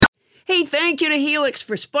Hey, thank you to Helix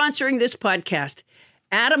for sponsoring this podcast.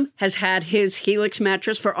 Adam has had his Helix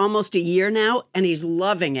mattress for almost a year now, and he's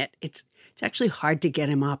loving it. It's actually hard to get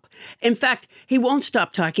him up. In fact, he won't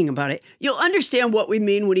stop talking about it. You'll understand what we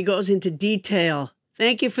mean when he goes into detail.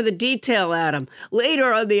 Thank you for the detail, Adam,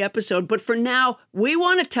 later on the episode. But for now, we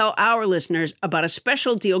want to tell our listeners about a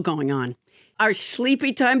special deal going on. Our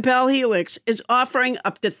Sleepy Time Pal Helix is offering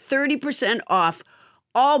up to 30% off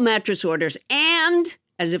all mattress orders and,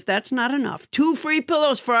 as if that's not enough, 2 free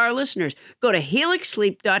pillows for our listeners. Go to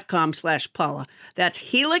helixsleep.com/Paula.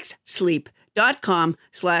 That's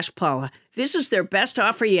helixsleep.com/Paula. This is their best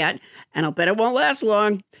offer yet, and I'll bet it won't last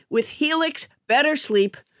long. With Helix, better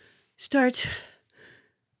sleep starts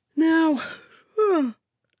now.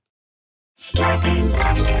 Scarpins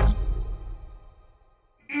Avenue.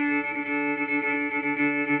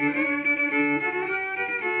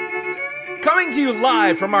 Coming to you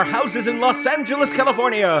live from our houses in Los Angeles,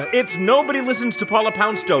 California, it's Nobody Listens to Paula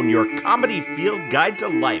Poundstone, your comedy field guide to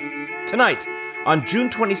life. Tonight, on June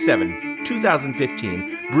 27,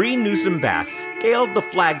 2015, Bree Newsom Bass scaled the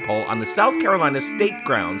flagpole on the South Carolina state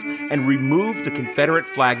grounds and removed the Confederate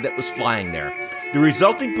flag that was flying there. The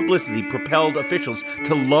resulting publicity propelled officials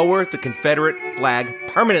to lower the Confederate flag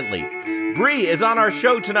permanently. Bree is on our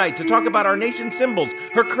show tonight to talk about our nation's symbols,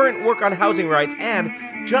 her current work on housing rights, and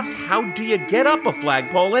just how do you get up a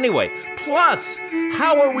flagpole anyway? Plus,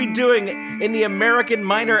 how are we doing in the American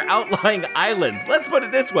minor outlying islands? Let's put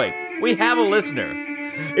it this way, we have a listener.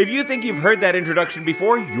 If you think you've heard that introduction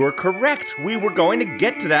before, you're correct. We were going to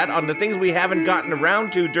get to that on the things we haven't gotten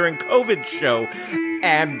around to during COVID's show,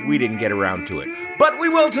 and we didn't get around to it. But we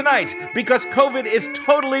will tonight, because COVID is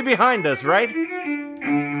totally behind us, right?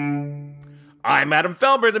 I'm Adam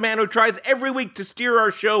Felber, the man who tries every week to steer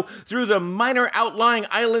our show through the minor outlying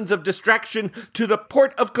islands of distraction to the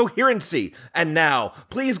port of coherency. And now,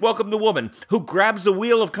 please welcome the woman who grabs the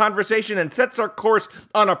wheel of conversation and sets our course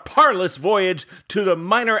on a parlous voyage to the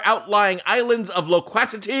minor outlying islands of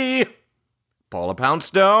loquacity, Paula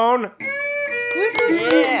Poundstone.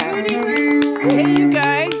 Yeah. Hey, you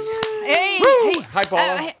guys. Hey. Hi,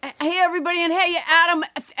 Paula. Hey, everybody, and hey, Adam,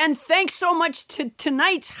 and thanks so much to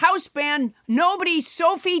tonight's house band, Nobody,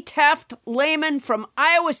 Sophie Taft Lehman from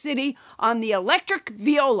Iowa City on the electric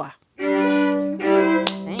viola.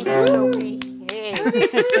 Thanks, Sophie. Hey.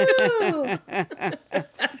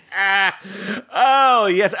 Oh,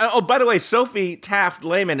 yes. Oh, by the way, Sophie Taft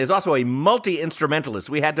Lehman is also a multi-instrumentalist.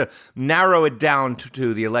 We had to narrow it down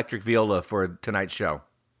to the electric viola for tonight's show.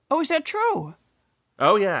 Oh, is that true?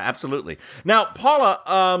 Oh, yeah, absolutely. Now,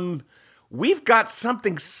 Paula, we've got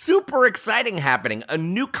something super exciting happening, a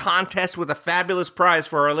new contest with a fabulous prize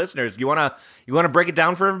for our listeners. You wanna break it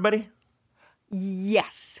down for everybody?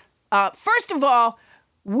 Yes. First of all,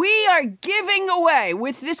 we are giving away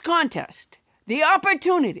with this contest the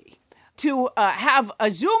opportunity to have a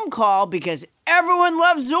Zoom call, because everyone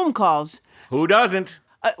loves Zoom calls. Who doesn't?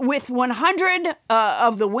 With 100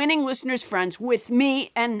 of the winning listeners' friends, with me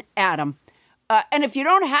and Adam. And if you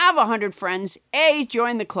don't have 100 friends, A,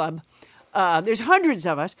 join the club. There's hundreds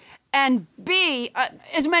of us. And B,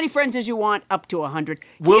 as many friends as you want, up to 100.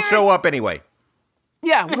 We'll show up anyway.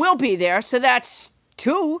 Yeah, we'll be there. So that's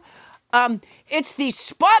 2. It's the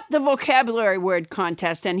Spot the Vocabulary Word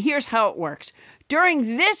contest. And here's how it works. During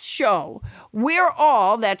this show, we're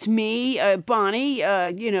all, that's me, Bonnie,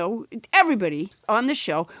 everybody on the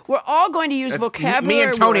show, we're all going to use vocabulary Me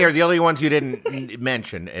and Tony words. are the only ones you didn't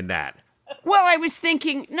mention in that. Well, I was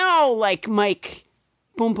thinking, no, like Mike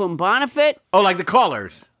Boom Boom Bonifit. Oh, like the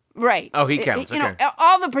callers. Right. Oh, he counts. Okay.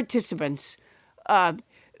 All the participants,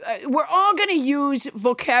 we're all going to use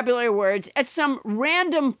vocabulary words at some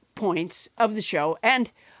random points of the show.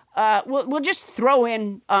 And we'll just throw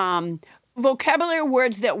in vocabulary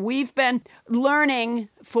words that we've been learning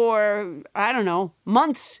for, I don't know,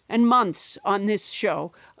 months and months on this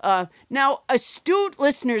show. Now, astute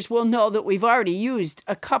listeners will know that we've already used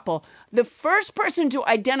a couple. The first person to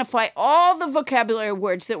identify all the vocabulary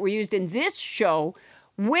words that were used in this show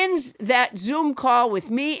wins that Zoom call with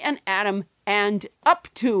me and Adam and up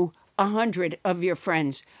to 100 of your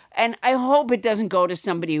friends. And I hope it doesn't go to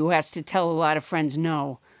somebody who has to tell a lot of friends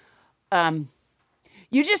no.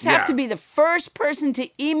 You just have to be the first person to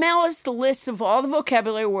email us the list of all the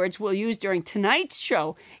vocabulary words we'll use during tonight's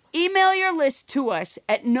show. Email your list to us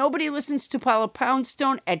at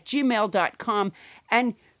nobodylistenstopaulapoundstone@gmail.com,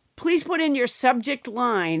 and please put in your subject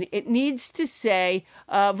line. It needs to say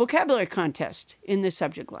vocabulary contest in the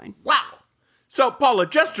subject line. Wow. So, Paula,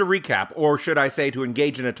 just to recap, or should I say to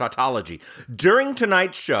engage in a tautology, during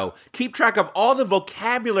tonight's show, keep track of all the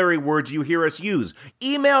vocabulary words you hear us use.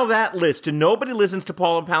 Email that list to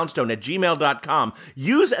nobodylistenstopaulapoundstone@gmail.com.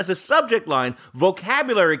 Use as a subject line,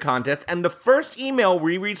 vocabulary contest, and the first email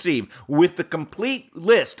we receive with the complete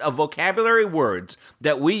list of vocabulary words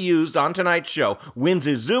that we used on tonight's show wins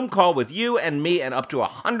a Zoom call with you and me and up to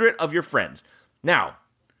 100 of your friends. Now,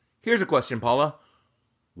 here's a question, Paula.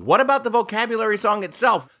 What about the vocabulary song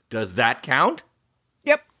itself? Does that count?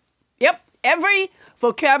 Yep. Every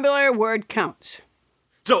vocabulary word counts.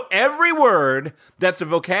 So every word that's a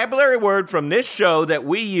vocabulary word from this show that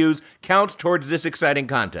we use counts towards this exciting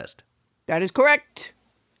contest. That is correct.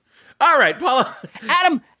 All right, Paula.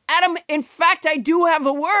 Adam, in fact, I do have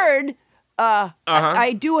a word.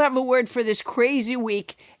 I do have a word for this crazy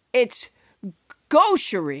week. It's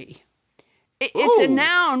gaucherie. It's a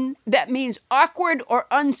noun that means awkward or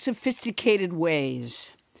unsophisticated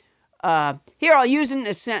ways. Here, I'll use it in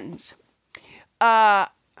a sentence. My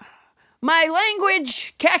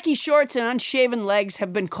language, khaki shorts, and unshaven legs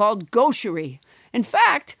have been called gaucherie. In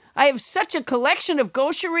fact, I have such a collection of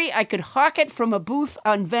gaucherie, I could hawk it from a booth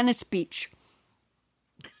on Venice Beach.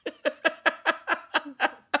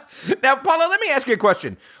 Now, Paula, let me ask you a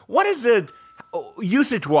question. What is the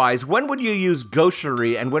usage-wise, when would you use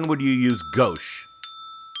gaucherie and when would you use gauche?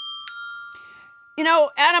 You know,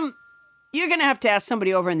 Adam, you're going to have to ask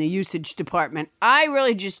somebody over in the usage department. I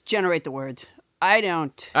really just generate the words. I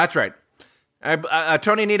don't. That's right.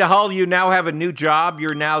 Tony Anita Hull, you now have a new job.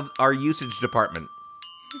 You're now our usage department.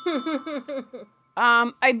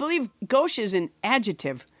 I believe gauche is an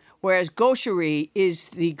adjective, whereas gaucherie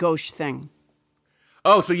is the gauche thing.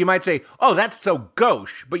 Oh, so you might say, oh, that's so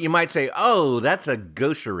gauche, but you might say, oh, that's a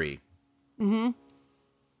gaucherie. Mm-hmm.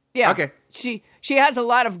 Yeah. Okay. She has a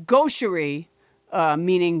lot of gaucherie,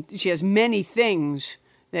 meaning she has many things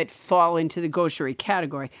that fall into the gaucherie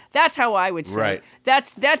category. That's how I would say. Right.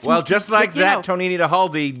 That's well, just like that, know, Tony Anita Hull,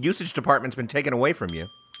 the usage department's been taken away from you.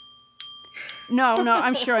 No,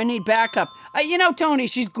 I'm sure I need backup. Tony,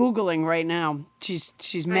 she's Googling right now.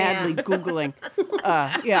 She's madly Googling.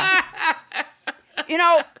 Yeah.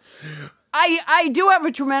 I do have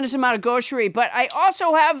a tremendous amount of gaucherie, but I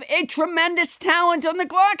also have a tremendous talent on the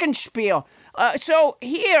glockenspiel. So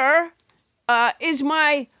here is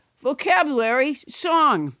my vocabulary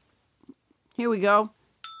song. Here we go.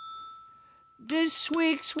 This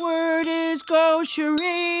week's word is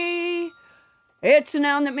gaucherie. It's a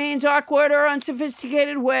noun that means awkward or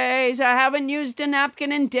unsophisticated ways. I haven't used a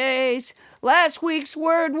napkin in days. Last week's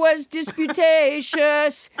word was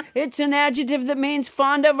disputatious. It's an adjective that means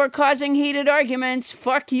fond of or causing heated arguments.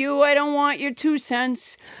 Fuck you, I don't want your 2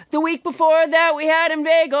 cents. The week before that we had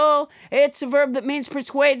inveigle. It's a verb that means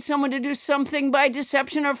persuade someone to do something by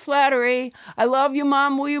deception or flattery. I love you,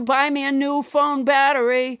 Mom, will you buy me a new phone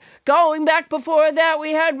battery? Going back before that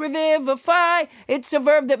we had revivify. It's a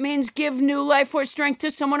verb that means give new life or strength to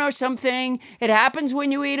someone or something. It happens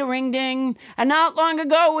when you eat a ring ding. And not long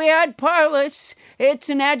ago we had parlous. It's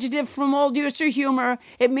an adjective from old use or humor.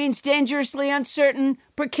 It means dangerously uncertain,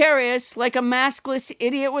 precarious, like a maskless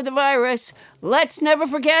idiot with a virus. Let's never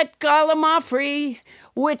forget Gallimaufry,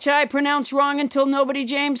 which I pronounced wrong until nobody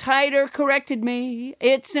James Hyder corrected me.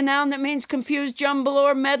 It's a noun that means confused jumble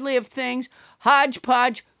or medley of things.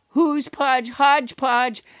 Hodgepodge. Who's podge?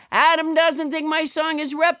 Hodgepodge. Adam doesn't think my song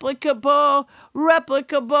is replicable,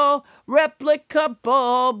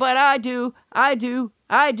 but I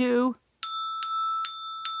do.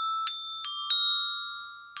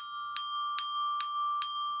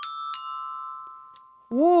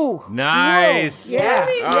 Woo. Nice. Whoa.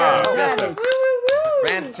 Yeah. Just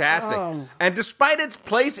fantastic. Oh. And despite its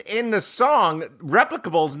place in the song,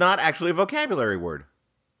 replicable is not actually a vocabulary word.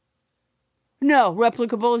 No,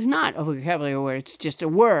 replicable is not a vocabulary word. It's just a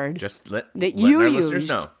word Just that you our used. listeners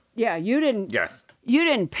know. Yeah, you didn't. Yes. You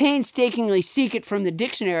didn't painstakingly seek it from the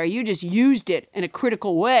dictionary. You just used it in a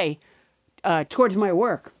critical way towards my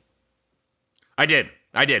work. I did.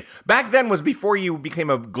 Back then was before you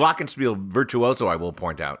became a glockenspiel virtuoso, I will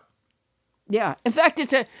point out. Yeah. In fact,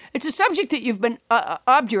 it's a subject that you've been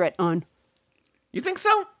obdurate on. You think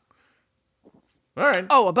so? All right.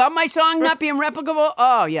 Oh, about my song not being replicable?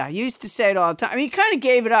 Oh, yeah. You used to say it all the time. I mean, you kind of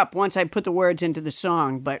gave it up once I put the words into the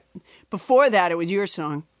song, but before that, it was your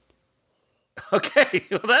song. Okay.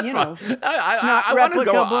 Well, that's fine. I want to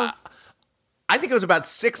go. replicable. I think it was about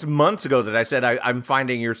 6 months ago that I said I'm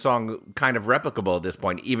finding your song kind of replicable at this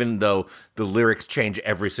point, even though the lyrics change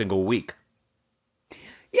every single week.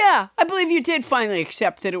 Yeah, I believe you did finally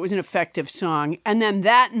accept that it was an effective song, and then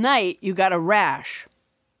that night you got a rash.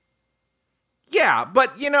 Yeah,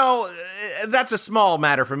 but, that's a small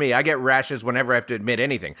matter for me. I get rashes whenever I have to admit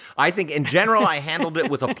anything. I think, in general, I handled it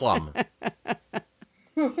with aplomb.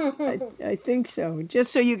 I think so.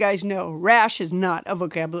 Just so you guys know, rash is not a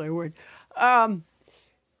vocabulary word. Are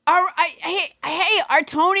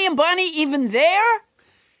Tony and Bonnie even there?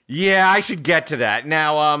 Yeah, I should get to that.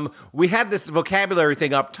 Now, we had this vocabulary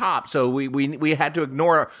thing up top, so we had to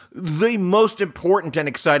ignore the most important and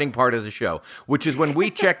exciting part of the show, which is when we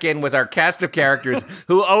check in with our cast of characters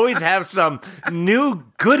who always have some new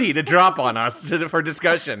goodie to drop on us for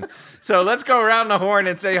discussion. So let's go around the horn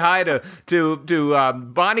and say hi to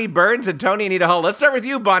Bonnie Burns and Tony Anita Hull. Let's start with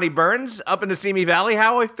you, Bonnie Burns, up in the Simi Valley.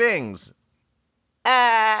 How are things?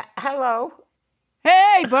 Hello.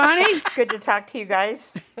 Hey, Bonnie. It's good to talk to you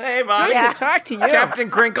guys. Hey, Bonnie. Good to talk to you.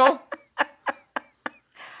 Captain Crinkle.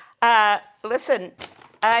 Listen,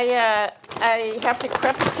 I have to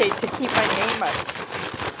creplicate to keep my name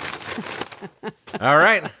up. All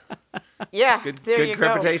right. Yeah, Good you go.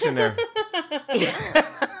 crepitation there.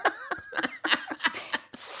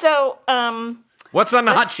 So, What's on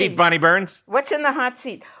the hot Let's sheet, see. Bonnie Burns? what's in the hot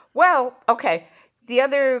seat? Well, okay. The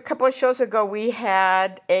other couple of shows ago, we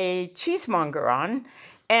had a cheesemonger on,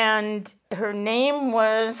 and her name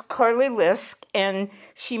was Carly Lisk, and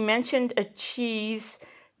she mentioned a cheese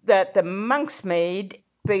that the monks made.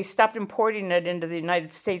 They stopped importing it into the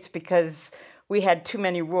United States because we had too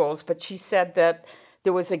many rules, but she said that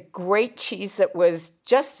there was a great cheese that was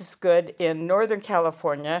just as good in Northern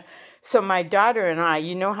California. So my daughter and I,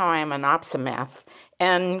 you know how I am an opsomath,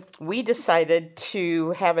 and we decided to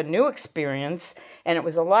have a new experience, and it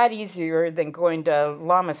was a lot easier than going to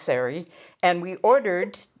Lamasery, and we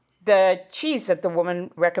ordered the cheese that the woman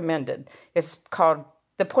recommended. It's called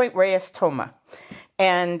the Point Reyes Toma,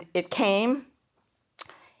 and it came.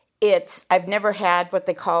 I've never had what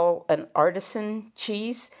they call an artisan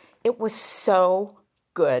cheese. It was so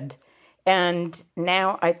good. And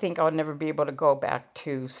now I think I'll never be able to go back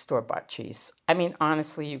to store-bought cheese. I mean,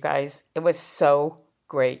 honestly, you guys, it was so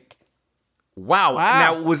great. Wow. Wow.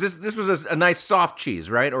 Now, was this was a nice soft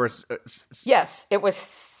cheese, right? Or Yes, it was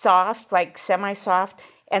soft, like semi-soft,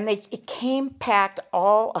 and it came packed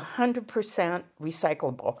all 100%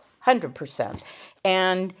 recyclable, 100%.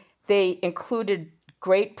 And they included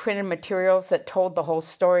great printed materials that told the whole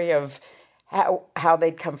story of how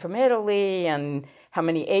they'd come from Italy and how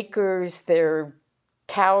many acres their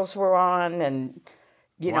cows were on, and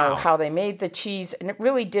you know Wow. how they made the cheese. And it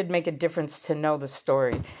really did make a difference to know the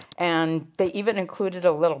story. And they even included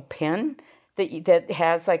a little pin that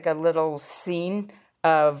has like a little scene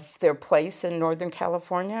of their place in Northern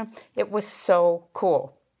California. It was so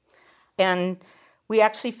cool. And we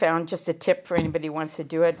actually found, just a tip for anybody who wants to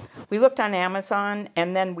do it, we looked on Amazon,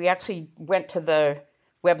 and then we actually went to the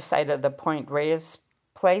website of the Point Reyes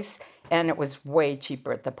place, and it was way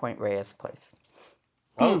cheaper at the Point Reyes place.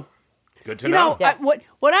 Oh, good to You know. know, Yeah.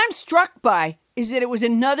 what I'm struck by is that it was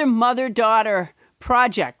another mother-daughter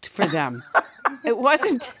project for them. It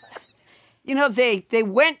wasn't, they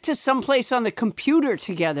went to someplace on the computer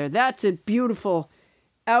together. That's a beautiful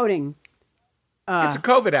outing. It's a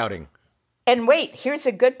COVID outing. And wait, here's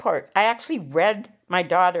a good part. I actually read my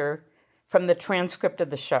daughter from the transcript of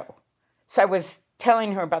the show. So I was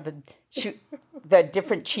telling her about the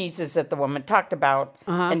different cheeses that the woman talked about,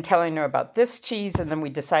 and telling her about this cheese, and then we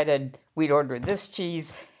decided we'd order this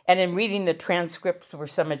cheese. And in reading the transcripts were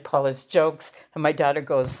some of Paula's jokes, and my daughter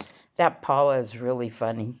goes, "That Paula is really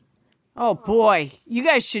funny." Oh, boy. You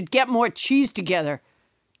guys should get more cheese together.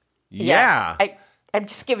 Yeah. I'm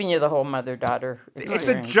just giving you the whole mother-daughter It's a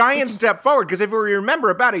experience. giant step forward, because if you remember,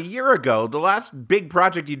 about a year ago, the last big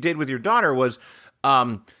project you did with your daughter was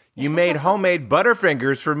you made homemade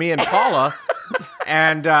Butterfingers for me and Paula.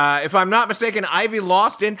 And if I'm not mistaken, Ivy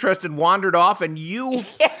lost interest and wandered off, and you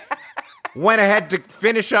went ahead to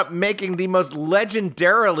finish up making the most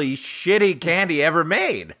legendarily shitty candy ever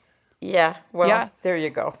made. Yeah, well, Yeah. there you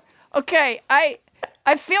go. Okay,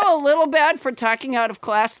 I feel a little bad for talking out of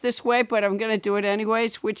class this way, but I'm going to do it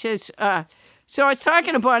anyways, which is, so I was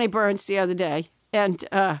talking to Bonnie Burns the other day, and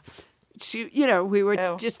we were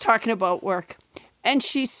Oh. just talking about work, and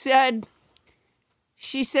she said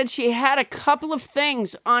she had a couple of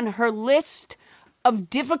things on her list of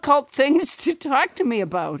difficult things to talk to me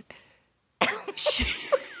about. She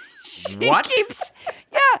What?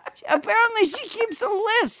 apparently she keeps a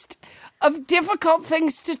list of difficult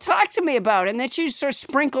things to talk to me about, and then she sort of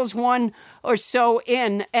sprinkles one or so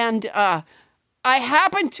in. And I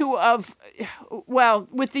happen to have,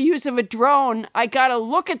 with the use of a drone, I got to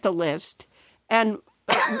look at the list, and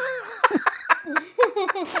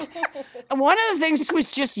one of the things was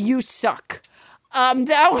just "you suck."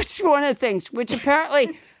 that was one of the things, which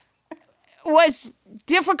apparently was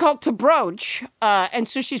difficult to broach, and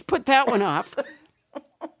so she's put that one off.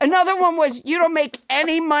 Another one was, you don't make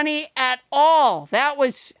any money at all. That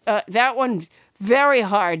was that one very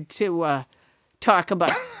hard to talk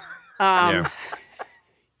about.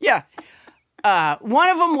 Yeah. One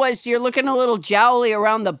of them was, you're looking a little jowly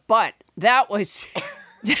around the butt. That was...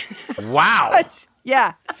 Wow.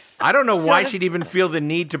 Yeah. I don't know why she'd even feel the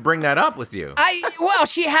need to bring that up with you.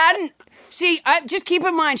 She hadn't... See, just keep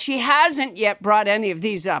in mind, she hasn't yet brought any of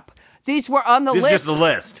these up. These were on the list. This is just the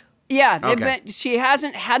list. Yeah. Okay. She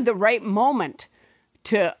hasn't had the right moment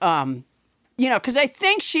to, because I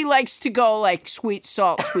think she likes to go like sweet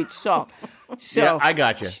salt, sweet salt. So Yeah, I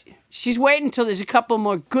got you. She's waiting until there's a couple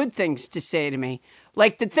more good things to say to me.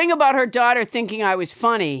 Like the thing about her daughter thinking I was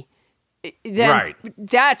funny, then Right.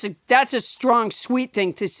 that's a strong, sweet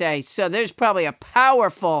thing to say. So there's probably a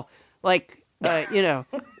powerful, why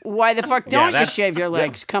the fuck don't you that's- shave your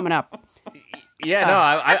legs coming up? Yeah, no,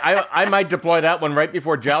 I might deploy that one right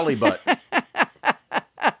before Jolly Butt.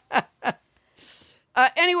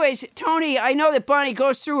 Anyways, Tony, I know that Bonnie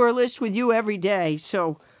goes through her list with you every day,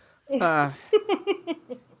 so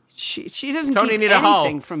she doesn't Tony keep Nita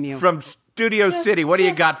anything from you. From Studio City. What do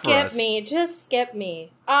you got for us? Just skip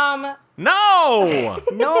me. No!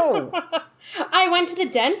 No. I went to the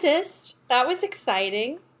dentist. That was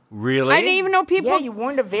exciting. Really? I didn't even know people Yeah, you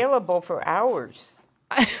weren't available for hours.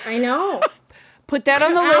 I know. put that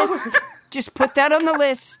on the list. Just put that on the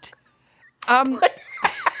list.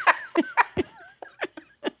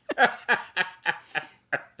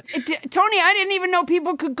 Tony, I didn't even know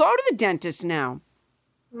people could go to the dentist now.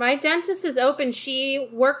 My dentist is open. She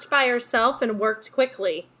worked by herself and worked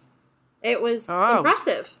quickly. It was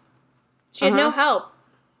impressive. She had no help.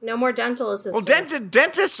 No more dental assistance. Well,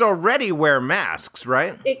 dentists already wear masks,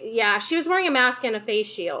 right? Yeah, she was wearing a mask and a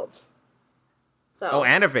face shield. So. Oh,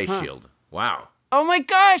 and a face shield. Wow. Oh my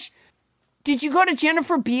gosh. Did you go to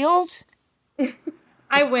Jennifer Beals?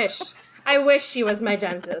 I wish she was my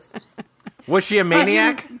dentist. Was she a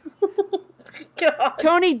maniac? God,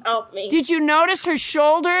 Tony, help me. did you notice her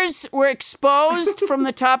shoulders were exposed from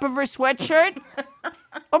the top of her sweatshirt?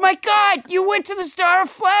 Oh my God, you went to the Star of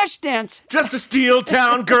Flashdance. Just a steel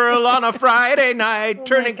town girl on a Friday night,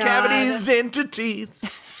 turning God. cavities into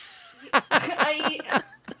teeth. I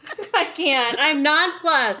can't. I'm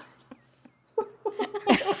nonplussed.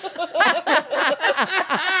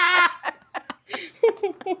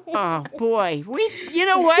 Oh boy, you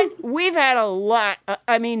know what? We've had a lot.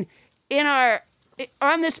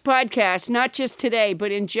 On this podcast, not just today,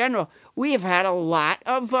 but in general, we have had a lot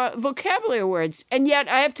of vocabulary words, and yet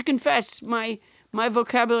I have to confess, my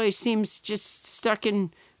vocabulary seems just stuck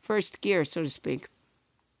in first gear, so to speak.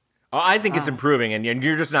 Oh, I think it's improving, and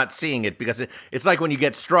you're just not seeing it because it's like when you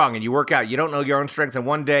get strong and you work out. You don't know your own strength, and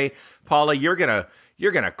one day, Paula, you're gonna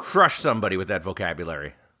crush somebody with that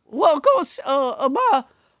vocabulary. Well, of course,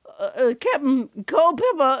 Captain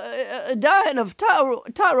Culpepper dying of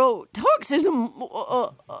tyrotoxism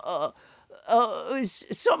is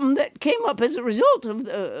something that came up as a result of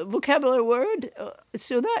the vocabulary word.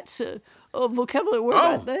 So that's a vocabulary word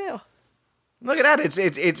right there. Look at that! It's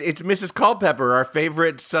Mrs. Culpepper, our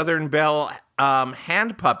favorite Southern Belle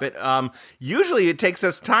hand puppet. Usually, it takes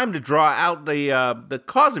us time to draw out the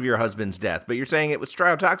cause of your husband's death, but you're saying it was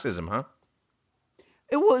tyrotoxism, huh?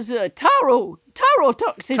 It was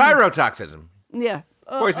tyrotoxism. Tyrotoxism. Yeah.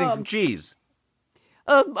 Poisoning from cheese.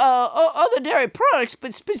 Other dairy products,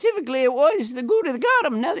 but specifically it was the Gouda that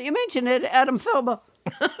got him. Now that you mention it, Adam Felber.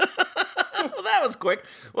 Well, that was quick.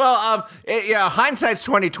 Well, hindsight's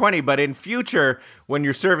 20/20, but in future, when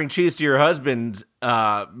you're serving cheese to your husband,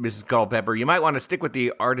 Mrs. Culpepper, you might want to stick with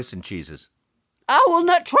the artisan cheeses. I will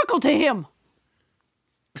not truckle to him.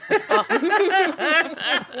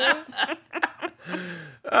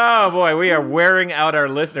 Oh, boy, we are wearing out our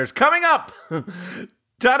listeners. Coming up,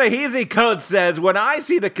 Ta-Nehisi Coates says, when I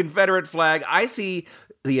see the Confederate flag, I see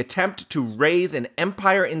the attempt to raise an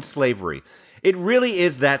empire in slavery. It really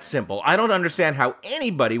is that simple. I don't understand how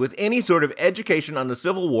anybody with any sort of education on the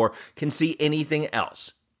Civil War can see anything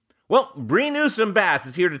else. Well, Bree Newsom Bass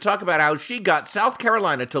is here to talk about how she got South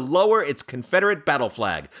Carolina to lower its Confederate battle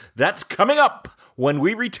flag. That's coming up when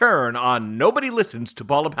we return on Nobody Listens to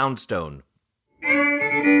Paula Poundstone.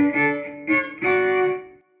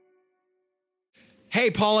 Hey,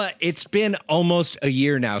 Paula, it's been almost a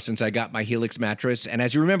year now since I got my Helix mattress. And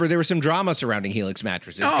as you remember, there was some drama surrounding Helix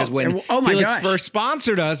mattresses. Because when Helix first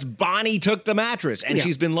sponsored us, Bonnie took the mattress and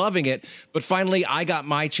she's been loving it. But finally, I got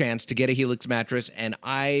my chance to get a Helix mattress and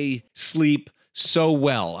I sleep so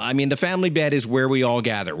well. I mean, the family bed is where we all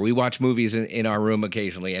gather. We watch movies in our room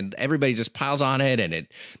occasionally, and everybody just piles on it, and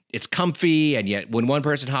it's comfy, and yet when one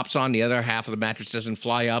person hops on, the other half of the mattress doesn't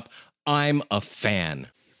fly up. I'm a fan.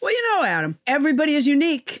 Well, Adam, everybody is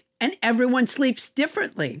unique, and everyone sleeps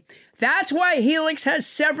differently. That's why Helix has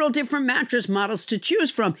several different mattress models to choose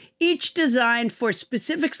from, each designed for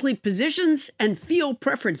specific sleep positions and feel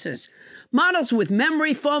preferences. Models with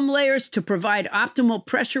memory foam layers to provide optimal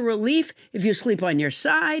pressure relief if you sleep on your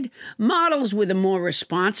side. Models with a more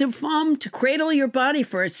responsive foam to cradle your body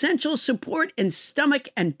for essential support in stomach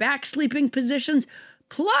and back sleeping positions.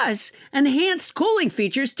 Plus, enhanced cooling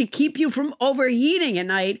features to keep you from overheating at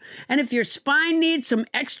night. And if your spine needs some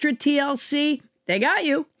extra TLC, they got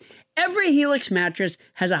you. Every Helix mattress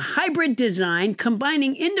has a hybrid design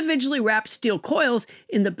combining individually wrapped steel coils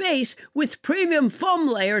in the base with premium foam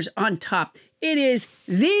layers on top. It is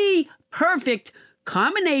the perfect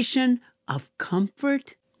combination of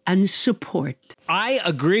comfort and support. I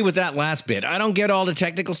agree with that last bit. I don't get all the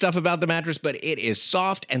technical stuff about the mattress, but it is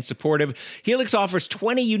soft and supportive. Helix offers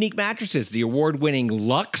 20 unique mattresses, the award-winning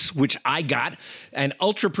Luxe, which I got, and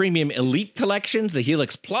ultra-premium Elite collections, the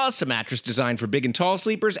Helix Plus, a mattress designed for big and tall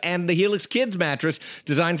sleepers, and the Helix Kids mattress,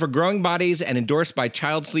 designed for growing bodies and endorsed by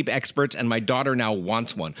child sleep experts, and my daughter now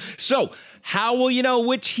wants one. So, how will you know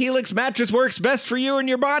which Helix mattress works best for you and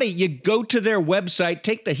your body? You go to their website,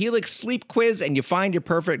 take the Helix sleep quiz, and you find your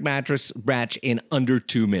perfect mattress match in under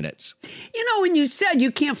 2 minutes. When you said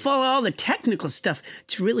you can't follow all the technical stuff,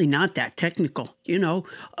 it's really not that technical. No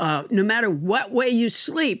matter what way you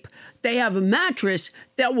sleep, they have a mattress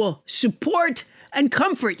that will support and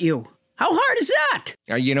comfort you. How hard is that?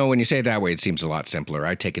 When you say it that way, it seems a lot simpler.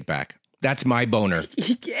 I take it back. That's my boner.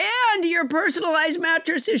 And your personalized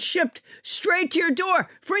mattress is shipped straight to your door,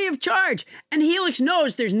 free of charge. And Helix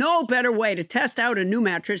knows there's no better way to test out a new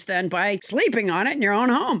mattress than by sleeping on it in your own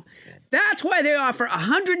home. That's why they offer a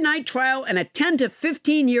 100-night trial and a 10 to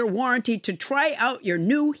 15-year warranty to try out your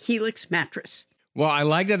new Helix mattress. Well, I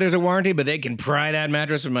like that there's a warranty, but they can pry that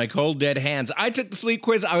mattress with my cold, dead hands. I took the sleep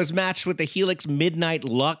quiz. I was matched with the Helix Midnight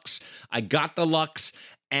Luxe. I got the Luxe,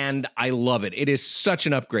 and I love it. It is such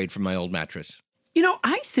an upgrade from my old mattress.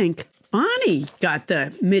 I think Bonnie got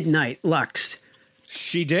the Midnight Luxe.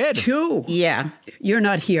 She did. Too. Yeah. You're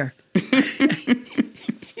not here.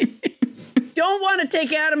 Don't want to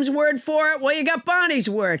take Adam's word for it? Well, you got Bonnie's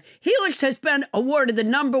word. Helix has been awarded the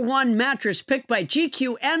 #1 mattress picked by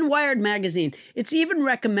GQ and Wired magazine. It's even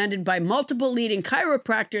recommended by multiple leading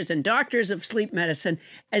chiropractors and doctors of sleep medicine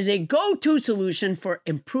as a go-to solution for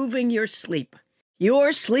improving your sleep.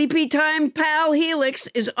 Your sleepy time pal Helix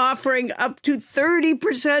is offering up to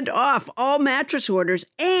 30% off all mattress orders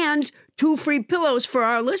and 2 free pillows for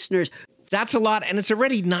our listeners. That's a lot, and it's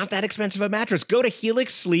already not that expensive a mattress. Go to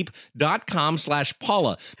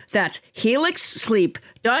helixsleep.com/Paula. That's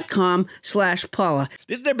helixsleep.com/Paula.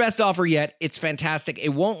 This is their best offer yet. It's fantastic. It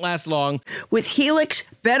won't last long. With Helix,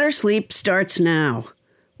 better sleep starts now.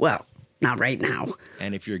 Well, not right now.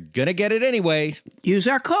 And if you're going to get it anyway, use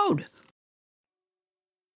our code.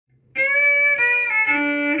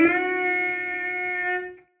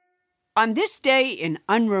 On this day in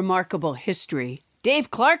unremarkable history, Dave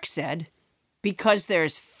Clark said, "Because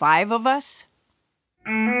there's 5 of us."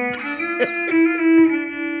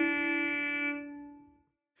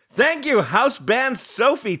 Thank you, house band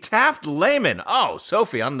Sophie Taft-Lehman. Oh,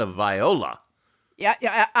 Sophie on the viola.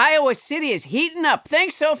 Yeah, Iowa City is heating up.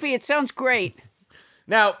 Thanks, Sophie. It sounds great.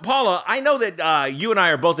 Now, Paula, I know that you and I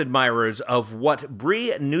are both admirers of what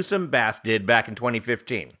Bree Newsome Bass did back in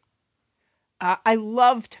 2015. I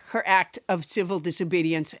loved her act of civil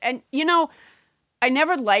disobedience. And, I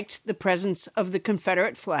never liked the presence of the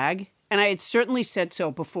Confederate flag, and I had certainly said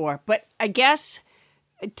so before. But I guess,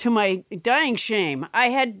 to my dying shame, I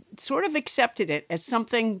had sort of accepted it as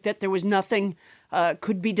something that there was nothing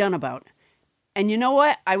could be done about. And you know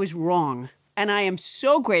what? I was wrong. And I am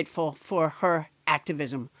so grateful for her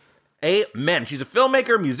activism. Amen. She's a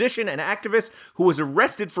filmmaker, musician, and activist who was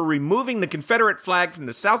arrested for removing the Confederate flag from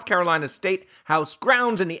the South Carolina State House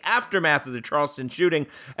grounds in the aftermath of the Charleston shooting.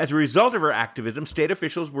 As a result of her activism, state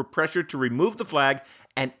officials were pressured to remove the flag,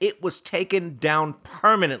 and it was taken down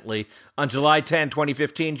permanently on July 10,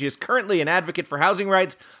 2015. She is currently an advocate for housing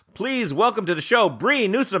rights. Please welcome to the show, Bree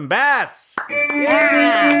Newsome Bass. Hey.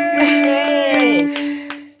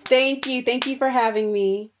 Thank you for having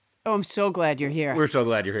me. Oh, I'm so glad you're here. We're so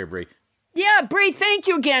glad you're here, Bree. Yeah, Bree, thank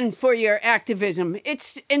you again for your activism.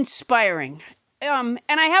 It's inspiring. And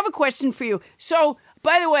I have a question for you. So,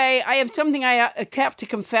 By the way, I have something I have to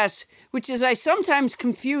confess, which is I sometimes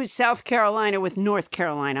confuse South Carolina with North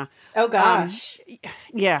Carolina. Oh, gosh.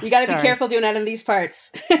 Yeah. You got to be careful doing that in these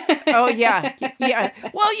parts. Oh, yeah. Yeah.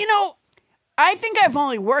 Well, I think I've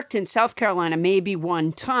only worked in South Carolina maybe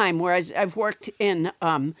one time, whereas I've worked in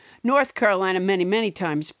North Carolina many, many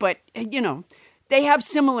times. But, they have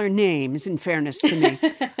similar names, in fairness to me.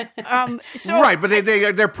 Right, but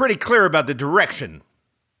they're pretty clear about the direction.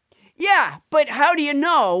 Yeah, but how do you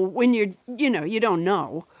know when you don't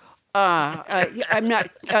know? I'm not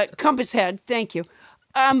compass head. Thank you.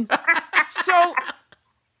 So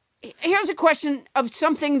here's a question of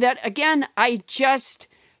something that, again, I just,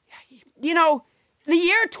 the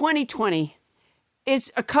year 2020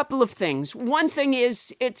 is a couple of things. One thing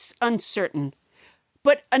is it's uncertain.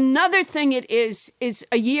 But another thing it is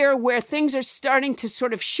a year where things are starting to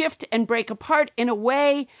sort of shift and break apart in a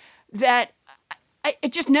way that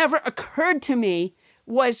it just never occurred to me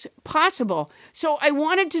was possible. So I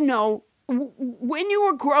wanted to know, when you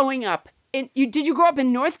were growing up, did you grow up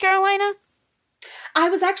in North Carolina? I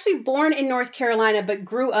was actually born in North Carolina, but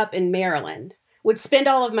grew up in Maryland. Would spend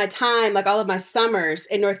all of my time, like all of my summers,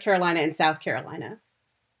 in North Carolina and South Carolina.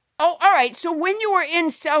 Oh, all right. So when you were in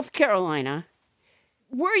South Carolina,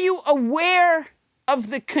 were you aware of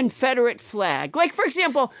the Confederate flag? Like, for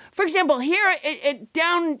example, here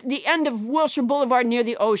down the end of Wilshire Boulevard near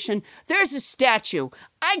the ocean, there's a statue.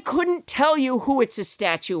 I couldn't tell you who it's a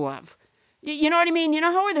statue of. You know what I mean? You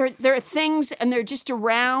know how there are things and they're just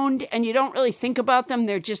around and you don't really think about them.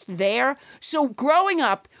 They're just there. So growing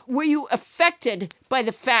up, were you affected by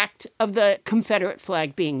the fact of the Confederate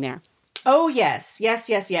flag being there? Oh, yes.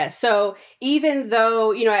 So even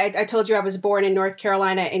though, I told you I was born in North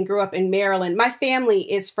Carolina and grew up in Maryland, my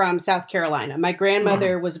family is from South Carolina. My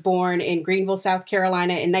grandmother was born in Greenville, South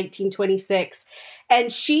Carolina in 1926.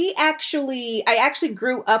 And I actually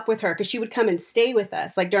grew up with her because she would come and stay with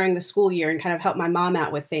us like during the school year and kind of help my mom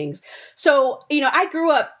out with things. So, I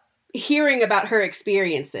grew up hearing about her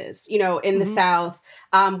experiences, in the South,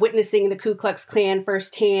 witnessing the Ku Klux Klan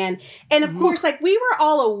firsthand. And of course, we were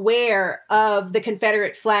all aware of the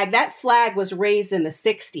Confederate flag. That flag was raised in the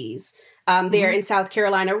 60s. There in South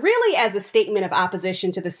Carolina, really as a statement of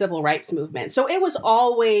opposition to the civil rights movement. So it was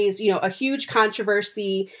always, a huge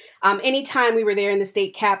controversy. Anytime we were there in the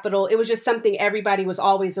state capitol, it was just something everybody was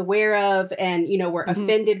always aware of and, were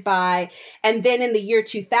offended by. And then in the year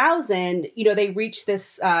 2000, they reached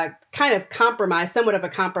this kind of compromise, somewhat of a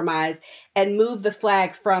compromise, and moved the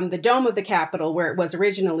flag from the dome of the Capitol, where it was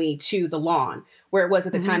originally, to the lawn, where it was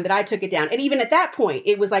at the time that I took it down. And even at that point,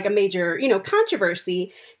 it was like a major,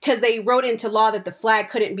 controversy because they wrote into law that the flag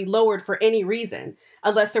couldn't be lowered for any reason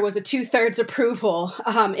unless there was a 2/3 approval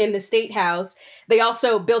in the State House. They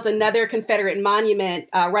also built another Confederate monument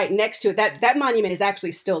right next to it. That monument is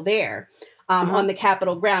actually still there on the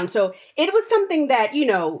Capitol ground. So it was something that,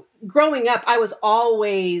 growing up, I was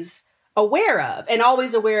always aware of and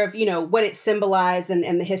always aware of, what it symbolized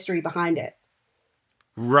and the history behind it.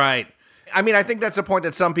 Right. I mean, I think that's a point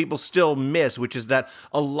that some people still miss, which is that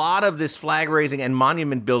a lot of this flag raising and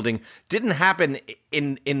monument building didn't happen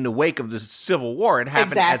in the wake of the Civil War. It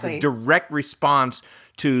happened as a direct response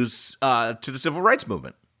to the Civil Rights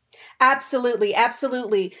Movement. Absolutely.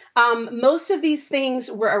 Most of these things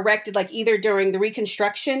were erected either during the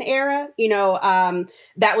Reconstruction era,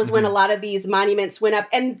 that was when a lot of these monuments went up.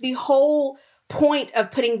 And the whole point of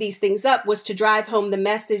putting these things up was to drive home the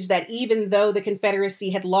message that even though the Confederacy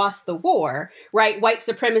had lost the war, right, white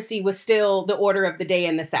supremacy was still the order of the day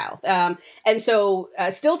in the South. And so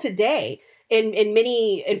still today,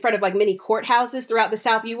 in front of many courthouses throughout the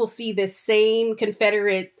South, you will see this same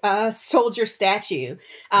Confederate soldier statue.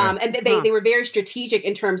 And they were very strategic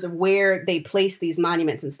in terms of where they placed these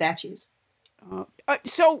monuments and statues.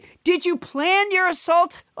 So did you plan your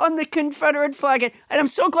assault on the Confederate flag? And I'm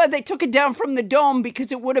so glad they took it down from the dome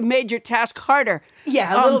because it would have made your task harder.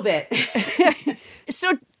 Yeah, a little bit.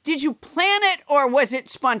 So did you plan it or was it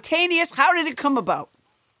spontaneous? How did it come about?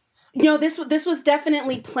 This was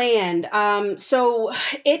definitely planned. So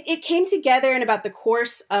it came together in about the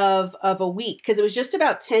course of a week because it was just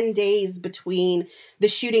about 10 days between the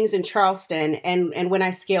shootings in Charleston and when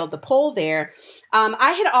I scaled the pole there.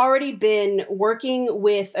 I had already been working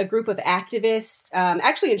with a group of activists,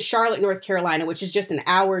 actually in Charlotte, North Carolina, which is just an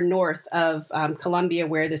hour north of Columbia,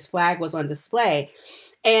 where this flag was on display.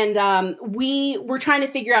 And we were trying to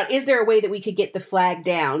figure out, is there a way that we could get the flag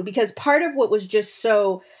down? Because part of what was just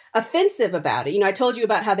so offensive about it. I told you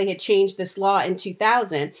about how they had changed this law in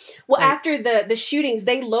 2000. Well, after the shootings,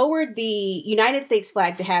 they lowered the United States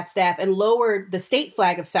flag to half-staff and lowered the state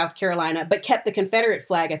flag of South Carolina, but kept the Confederate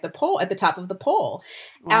flag at the top of the pole.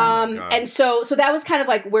 And so that was kind of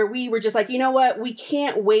like where we were just like, you know what, we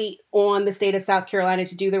can't wait on the state of South Carolina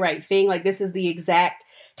to do the right thing. Like, this is the exact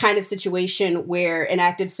kind of situation where an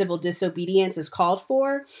act of civil disobedience is called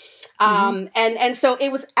for. And so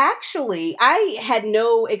it was actually, I had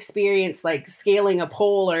no experience like scaling a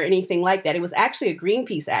pole or anything like that. It was actually a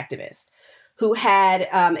Greenpeace activist who had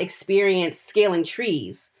experience scaling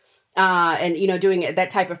trees and, doing that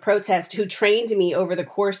type of protest, who trained me over the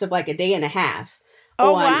course of like a day and a half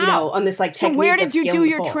on this like technique. So where did you do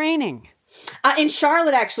your pole. Training? In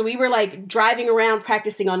Charlotte, actually. We were like driving around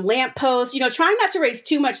practicing on lampposts, trying not to raise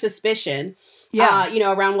too much suspicion.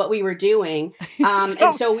 Around what we were doing.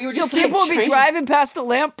 And so we were just people would be driving past a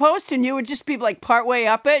lamppost and you would just be like partway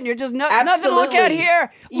up it and you're just nothing to look at here.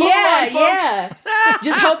 Move on, folks.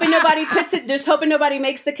 Just hoping nobody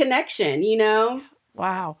makes the connection,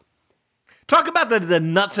 Wow. Talk about the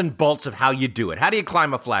nuts and bolts of how you do it. How do you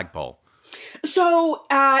climb a flagpole? So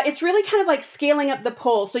it's really kind of like scaling up the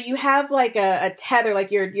pole. So you have like a tether,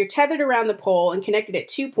 like you're tethered around the pole and connected at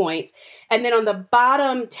 2 points. And then on the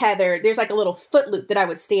bottom tether, there's like a little foot loop that I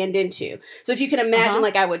would stand into. So if you can imagine,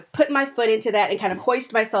 like I would put my foot into that and kind of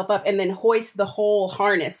hoist myself up and then hoist the whole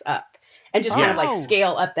harness up and just kind of like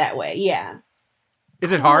scale up that way. Yeah.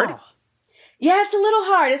 Is it hard? Yeah, it's a little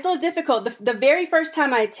hard. It's a little difficult. The very first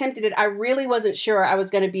time I attempted it, I really wasn't sure I was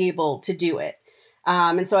going to be able to do it.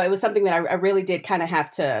 And so it was something that I really did kind of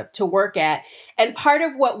have to work at. And part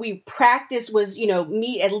of what we practiced was,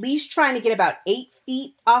 me at least trying to get about 8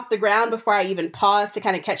 feet off the ground before I even paused to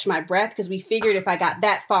kind of catch my breath. Because we figured if I got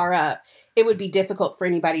that far up, it would be difficult for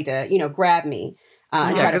anybody to, grab me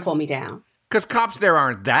and try to pull me down. Because cops there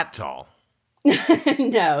aren't that tall.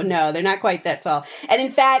 No, they're not quite that tall. And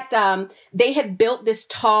in fact, they had built this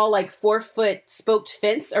tall, like 4-foot spoked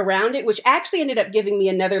fence around it, which actually ended up giving me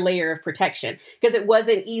another layer of protection because it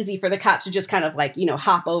wasn't easy for the cops to just kind of like,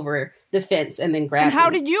 hop over the fence and then grab me. And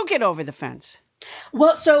how did you get over the fence?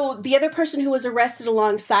 Well, so the other person who was arrested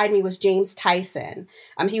alongside me was James Tyson.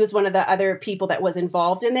 He was one of the other people that was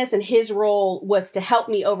involved in this, and his role was to help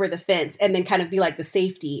me over the fence and then kind of be like the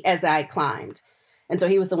safety as I climbed. And so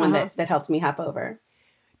he was the one that helped me hop over.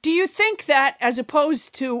 Do you think that, as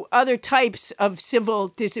opposed to other types of civil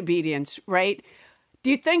disobedience, right? Do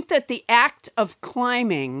you think that the act of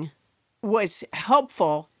climbing was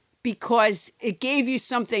helpful because it gave you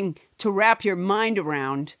something to wrap your mind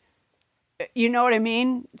around? You know what I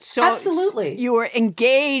mean? So absolutely. You were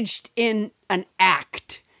engaged in an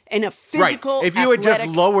act. In a physical, right. If you had just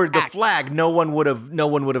lowered the flag, no one would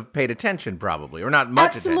have paid attention, probably, or not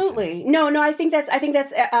much Absolutely. attention. No, I think that's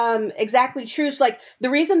exactly true. So, like, the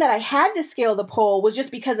reason that I had to scale the pole was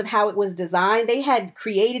just because of how it was designed. They had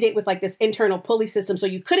created it with like this internal pulley system, so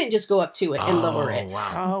you couldn't just go up to it and lower it.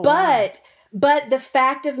 Wow. But the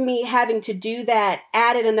fact of me having to do that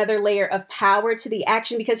added another layer of power to the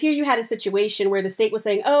action, because here you had a situation where the state was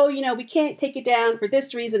saying, oh, we can't take it down for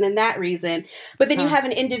this reason and that reason. But then you have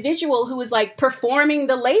an individual who is like performing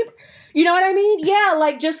the labor. You know what I mean? Yeah,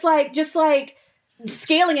 like just like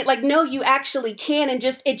scaling it. Like, no, you actually can. And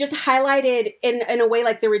it just highlighted in a way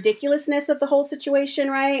like the ridiculousness of the whole situation,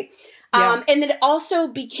 right? Yeah. And then it also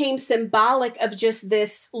became symbolic of just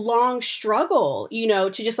this long struggle,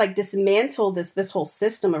 to just like dismantle this whole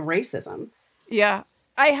system of racism. Yeah.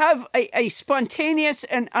 I have a spontaneous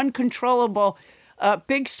and uncontrollable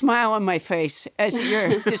big smile on my face as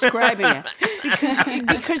you're describing it.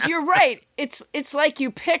 Because you're right. It's like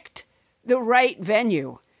you picked the right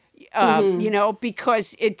venue,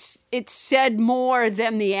 because it's said more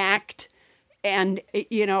than the act. And,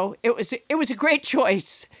 it was a great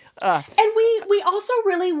choice. And we also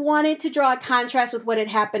really wanted to draw a contrast with what had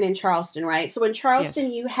happened in Charleston, right? So in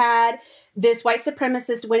Charleston, you had this white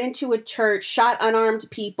supremacist went into a church, shot unarmed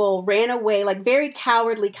people, ran away, like very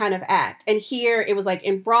cowardly kind of act. And here it was like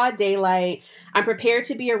in broad daylight, I'm prepared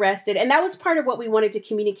to be arrested. And that was part of what we wanted to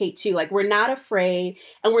communicate too. Like, we're not afraid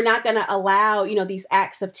and we're not going to allow, these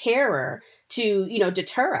acts of terror to,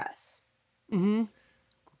 deter us. Mm-hmm.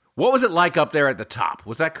 What was it like up there at the top?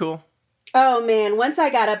 Was that cool? Oh, man, once I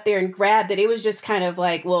got up there and grabbed it, it was just kind of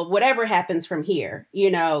like, well, whatever happens from here,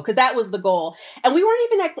 because that was the goal. And we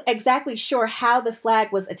weren't even exactly sure how the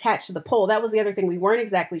flag was attached to the pole. That was the other thing we weren't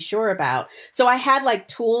exactly sure about. So I had like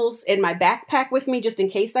tools in my backpack with me just in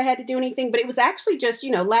case I had to do anything. But it was actually just,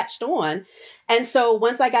 latched on. And so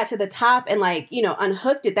once I got to the top and like,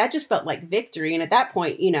 unhooked it, that just felt like victory. And at that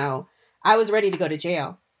point, I was ready to go to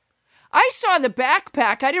jail. I saw the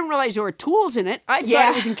backpack. I didn't realize there were tools in it. I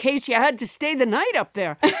thought it was in case you had to stay the night up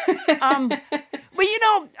there. But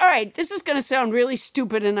all right, this is going to sound really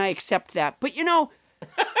stupid, and I accept that. But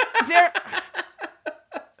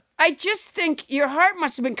I just think your heart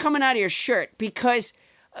must have been coming out of your shirt because,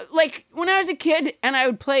 like, when I was a kid and I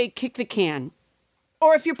would play kick the can,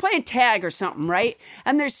 or if you're playing tag or something, right?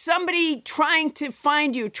 And there's somebody trying to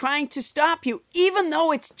find you, trying to stop you, even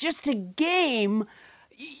though it's just a game,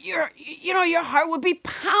 your heart would be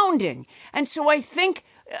pounding. And so I think,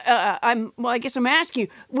 I guess I'm asking you,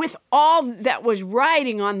 with all that was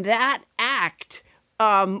riding on that act,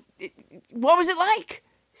 what was it like?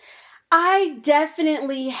 I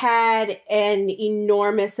definitely had an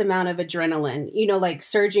enormous amount of adrenaline, like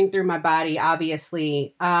surging through my body,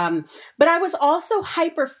 obviously. But I was also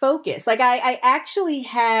hyper focused. Like I actually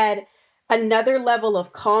had another level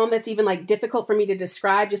of calm that's even like difficult for me to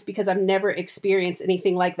describe just because I've never experienced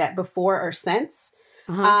anything like that before or since.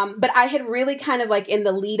 But I had really kind of like in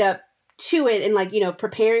the lead up to it and like,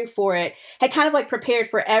 preparing for it, had kind of like prepared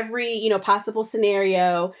for every, possible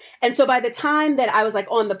scenario. And so by the time that I was like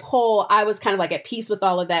on the pole, I was kind of like at peace with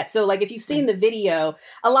all of that. So like, if you've seen the video,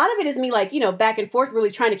 a lot of it is me like, back and forth,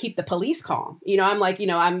 really trying to keep the police calm. I'm like,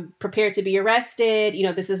 I'm prepared to be arrested.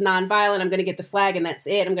 This is nonviolent. I'm going to get the flag and that's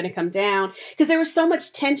it. I'm going to come down. Because there was so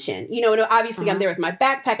much tension, and obviously I'm there with my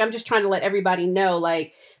backpack. I'm just trying to let everybody know,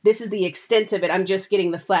 like, this is the extent of it. I'm just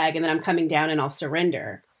getting the flag and then I'm coming down and I'll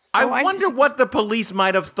surrender. I wonder what the police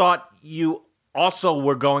might have thought you also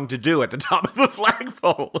were going to do at the top of the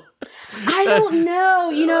flagpole. I don't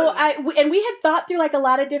know. And we had thought through like a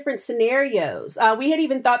lot of different scenarios. We had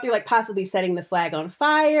even thought through like possibly setting the flag on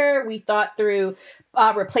fire. We thought through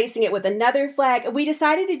replacing it with another flag. We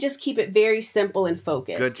decided to just keep it very simple and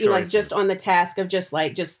focused. Like just on the task of just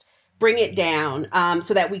bring it down,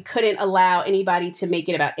 so that we couldn't allow anybody to make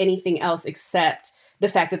it about anything else except the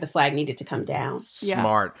fact that the flag needed to come down.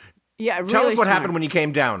 Smart. Yeah, really Tell us what smart. happened when you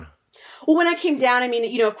came down. Well, when I came down,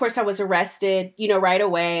 of course I was arrested, right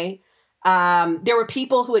away. There were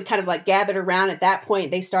people who had kind of like gathered around at that point.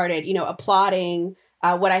 They started, applauding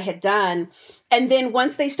what I had done. And then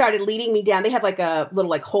once they started leading me down, they have like a little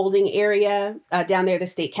like holding area down there, the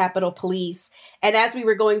state capitol police. And as we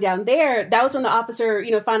were going down there, that was when the officer,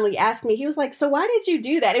 finally asked me, he was like, so why did you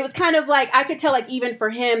do that? It was kind of like, I could tell like even for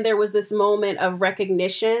him, there was this moment of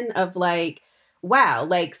recognition of like, wow,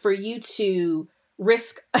 like for you to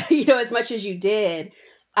risk, as much as you did,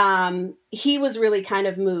 he was really kind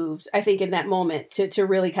of moved, I think, in that moment to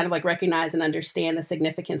really kind of like recognize and understand the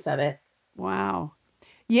significance of it. Wow.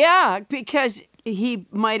 Yeah, because he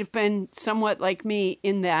might have been somewhat like me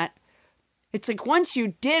in that it's like once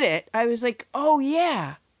you did it, I was like, oh,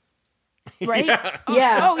 yeah. Right? Yeah.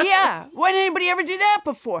 Oh, yeah. Why did anybody ever do that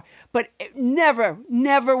before? But it never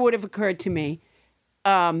would have occurred to me.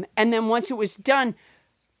 And then once it was done,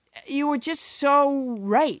 you were just so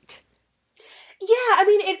right. Yeah,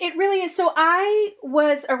 it really is. So I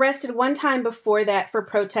was arrested one time before that for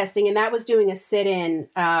protesting, and that was doing a sit-in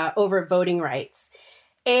over voting rights.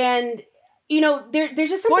 And, there's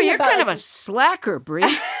just something Boy, you're about, kind of a slacker, Brie.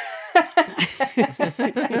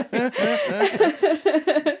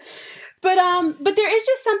 But there is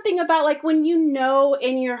just something about like when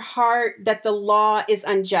in your heart that the law is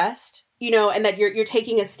unjust, and that you're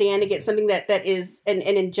taking a stand against something that is an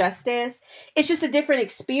injustice. It's just a different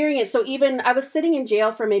experience. So even I was sitting in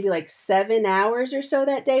jail for maybe like 7 hours or so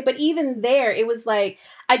that day. But even there, it was like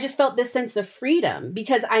I just felt this sense of freedom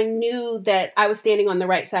because I knew that I was standing on the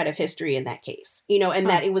right side of history in that case, and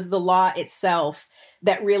that it was the law itself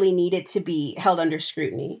that really needed to be held under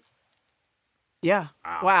scrutiny. Yeah.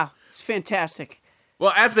 Wow. It's fantastic.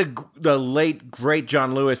 Well, as the late, great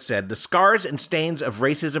John Lewis said, the scars and stains of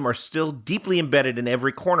racism are still deeply embedded in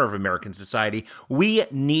every corner of American society. We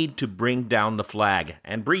need to bring down the flag.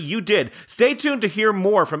 And Bree, you did. Stay tuned to hear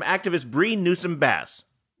more from activist Bree Newsom Bass.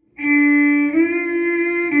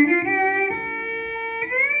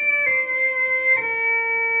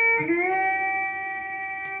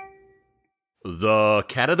 The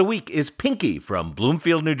cat of the week is Pinky from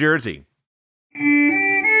Bloomfield, New Jersey.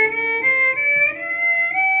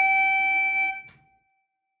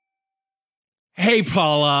 Hey,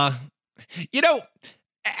 Paula.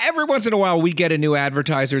 Every once in a while we get a new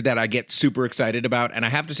advertiser that I get super excited about. And I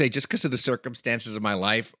have to say, just because of the circumstances of my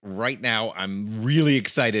life, right now I'm really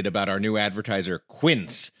excited about our new advertiser,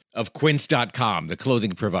 Quince, of Quince.com, the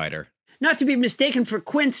clothing provider. Not to be mistaken for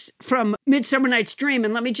Quince from Midsummer Night's Dream.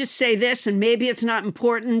 And let me just say this, and maybe it's not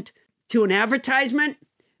important to an advertisement,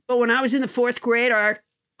 but when I was in the 4th grade, our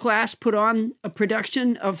class put on a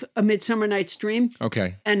production of A Midsummer Night's Dream.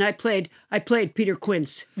 Okay. And I played Peter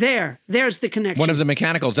Quince. There's the connection. One of the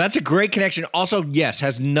mechanicals. That's a great connection. Also, yes,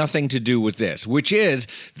 has nothing to do with this, which is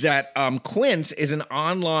that Quince is an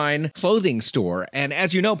online clothing store. And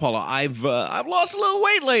as you know, Paula, I've lost a little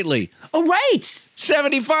weight lately. Oh, right.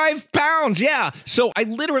 75 pounds, yeah. So I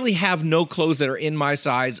literally have no clothes that are in my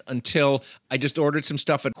size until I just ordered some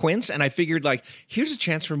stuff at Quince, and I figured, like, here's a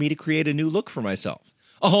chance for me to create a new look for myself.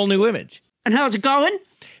 A whole new image. And how's it going?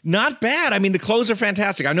 Not bad. I mean, the clothes are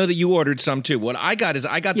fantastic. I know that you ordered some too. What I got is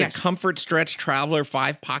the Comfort Stretch Traveler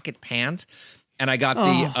 5-pocket pant. And I got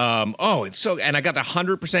and I got the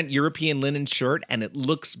 100% European linen shirt, and it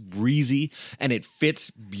looks breezy and it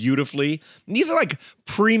fits beautifully. And these are like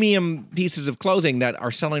premium pieces of clothing that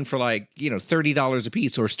are selling for like, $30 a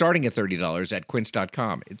piece or starting at $30 at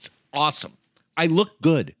quince.com. It's awesome. I look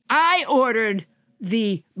good. I ordered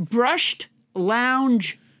the brushed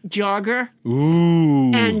lounge jogger.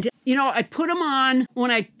 Ooh. And, I put them on when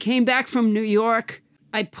I came back from New York.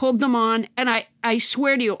 I pulled them on, and I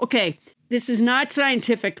swear to you, okay, this is not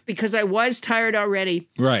scientific because I was tired already.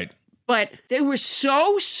 Right. But they were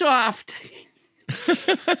so soft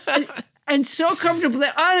and so comfortable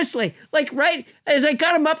that honestly, like right as I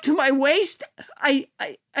got them up to my waist, I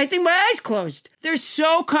think my eyes closed. They're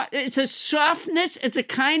it's a softness. It's a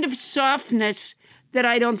kind of softness that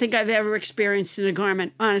I don't think I've ever experienced in a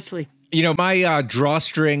garment, honestly. My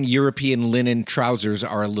drawstring European linen trousers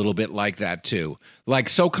are a little bit like that too. Like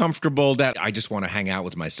so comfortable that I just want to hang out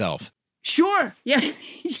with myself. Sure. Yeah.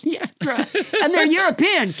 Yeah. And they're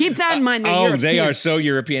European. Keep that in mind. European. They are so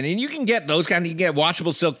European. And you can get those kinds. You can get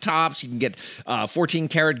washable silk tops. You can get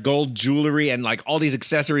 14-karat gold jewelry and like all these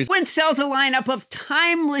accessories. Quince sells a lineup of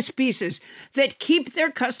timeless pieces that keep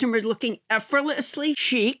their customers looking effortlessly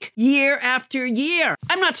chic year after year.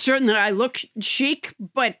 I'm not certain that I look chic,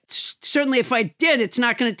 but certainly if I did, it's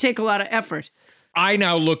not going to take a lot of effort. I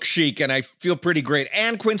now look chic and I feel pretty great.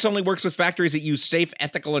 And Quince only works with factories that use safe,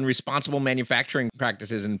 ethical, and responsible manufacturing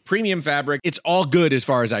practices and premium fabric. It's all good as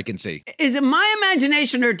far as I can see. Is it my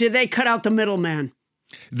imagination or did they cut out the middleman?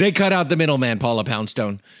 They cut out the middleman, Paula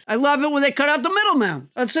Poundstone. I love it when they cut out the middleman.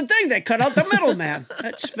 That's the thing. They cut out the middleman.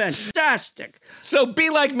 That's fantastic. So be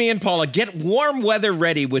like me and Paula. Get warm weather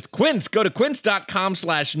ready with Quince. Go to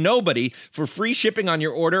quince.com/nobody for free shipping on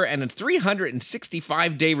your order and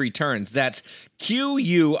 365-day returns. That's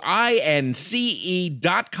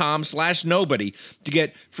QUINCE.com/nobody to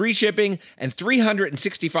get free shipping and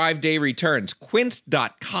 365-day returns.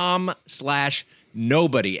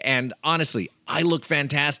 Quince.com/nobody. And honestly, I look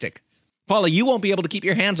fantastic. Paula, you won't be able to keep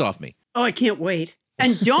your hands off me. Oh, I can't wait.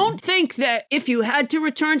 And don't think that if you had to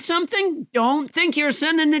return something, don't think you're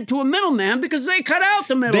sending it to a middleman because they cut out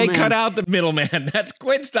the middleman. They cut out the middleman. That's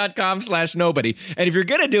quince.com/nobody. And if you're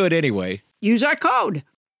going to do it anyway, use our code.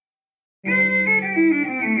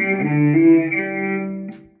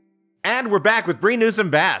 And we're back with Bree Newsom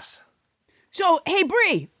Bass. So, hey,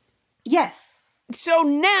 Bree. Yes. So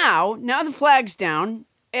now the flag's down,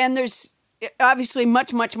 and there's obviously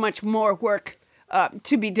much, much, much more work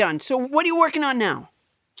to be done. So what are you working on now?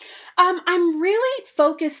 I'm really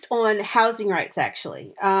focused on housing rights,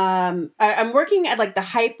 actually. I'm working at like the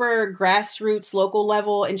hyper grassroots local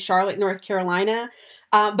level in Charlotte, North Carolina.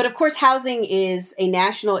 But of course, housing is a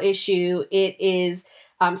national issue. It is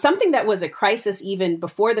something that was a crisis even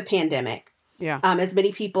before the pandemic, as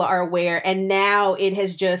many people are aware. And now it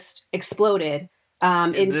has just exploded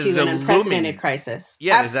into an unprecedented crisis.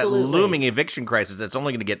 Yeah, absolutely. There's that looming eviction crisis that's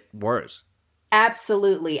only going to get worse.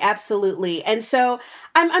 Absolutely. And so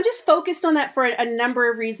I'm just focused on that for a number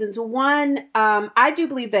of reasons. One, I do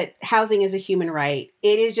believe that housing is a human right.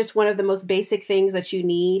 It is just one of the most basic things that you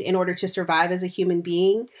need in order to survive as a human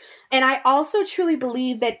being. And I also truly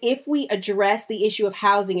believe that if we address the issue of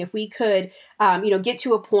housing, if we could, get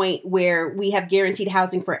to a point where we have guaranteed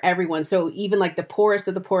housing for everyone, so even like the poorest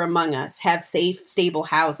of the poor among us have safe, stable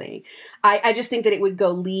housing, I just think that it would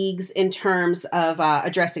go leagues in terms of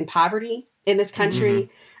addressing poverty in this country,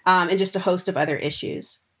 and just a host of other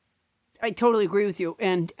issues. I totally agree with you.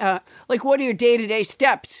 And what are your day-to-day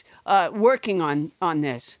steps working on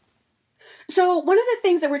this? So one of the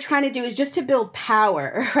things that we're trying to do is just to build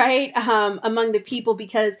power, right, among the people,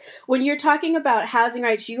 because when you're talking about housing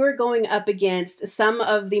rights, you are going up against some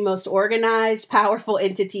of the most organized, powerful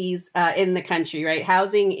entities in the country, right?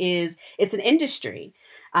 Housing it's an industry.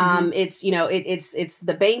 It's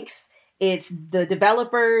the banks. it's the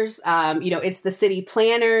developers, it's the city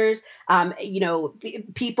planners.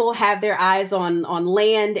 People have their eyes on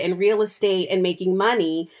land and real estate and making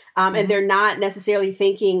money. And they're not necessarily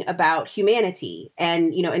thinking about humanity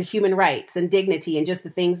and human rights and dignity and just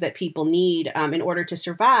the things that people need in order to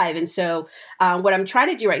survive. And so what I'm trying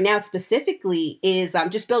to do right now specifically is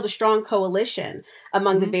just build a strong coalition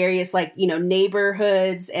among the various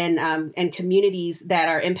neighborhoods and communities that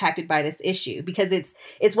are impacted by this issue, because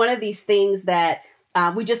it's one of these things that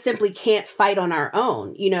we just simply can't fight on our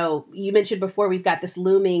own. You mentioned before we've got this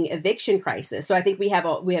looming eviction crisis. So I think we have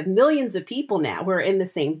millions of people now who are in the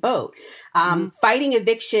same boat. Fighting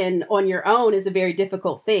eviction on your own is a very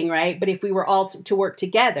difficult thing, right? But if we were all to work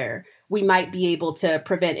together, we might be able to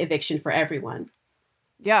prevent eviction for everyone.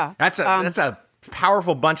 Yeah. That's a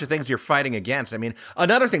powerful bunch of things you're fighting against. I mean,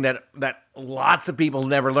 another thing that lots of people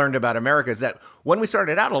never learned about America is that when we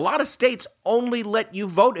started out, a lot of states only let you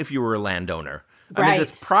vote if you were a landowner. I mean,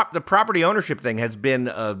 the property ownership thing has been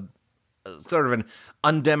a sort of an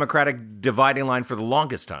undemocratic dividing line for the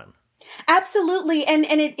longest time. Absolutely. And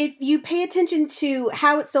if you pay attention to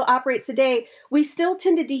how it still operates today, we still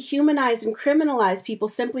tend to dehumanize and criminalize people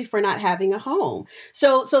simply for not having a home.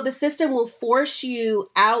 So the system will force you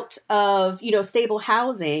out of, stable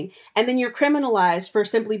housing, and then you're criminalized for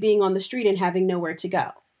simply being on the street and having nowhere to go.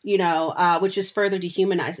 Which just further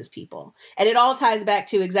dehumanizes people. And it all ties back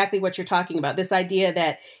to exactly what you're talking about, this idea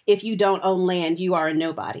that if you don't own land, you are a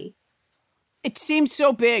nobody. It seems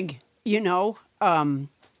so big,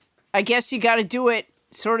 I guess you got to do it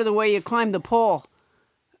sort of the way you climb the pole,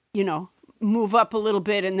 move up a little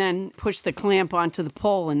bit and then push the clamp onto the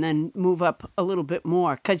pole and then move up a little bit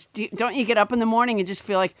more. Because don't you get up in the morning and just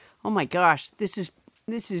feel like, oh my gosh, this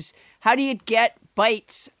is, how do you get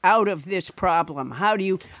bites out of this problem? How do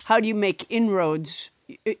you make inroads,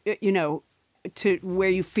 to where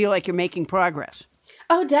you feel like you're making progress?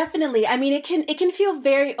 Oh, definitely. I mean, it can feel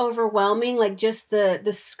very overwhelming, like just the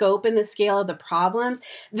scope and the scale of the problems.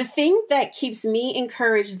 The thing that keeps me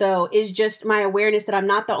encouraged, though, is just my awareness that I'm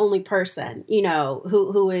not the only person,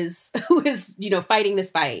 who is fighting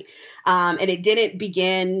this fight. And it didn't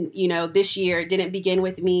begin, this year. It didn't begin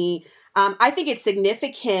with me. I think it's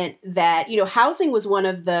significant that, housing was one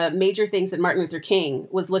of the major things that Martin Luther King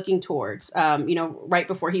was looking towards, right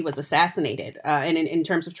before he was assassinated, and in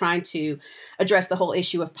terms of trying to address the whole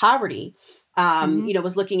issue of poverty,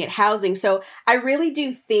 was looking at housing. So I really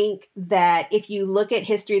do think that if you look at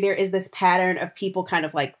history, there is this pattern of people kind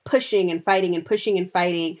of like pushing and fighting and pushing and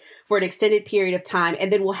fighting for an extended period of time.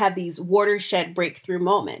 And then we'll have these watershed breakthrough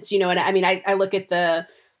moments, and I mean, I look at the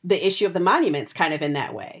issue of the monuments kind of in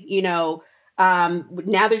that way,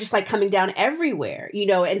 now they're just like coming down everywhere,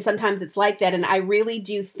 and sometimes it's like that. And I really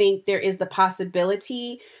do think there is the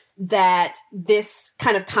possibility that this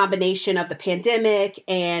kind of combination of the pandemic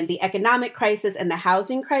and the economic crisis and the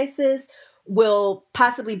housing crisis will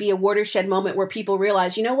possibly be a watershed moment where people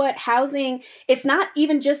realize, housing, it's not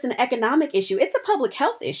even just an economic issue, it's a public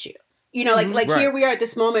health issue. Right. Here we are at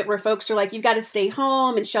this moment where folks are like, you've got to stay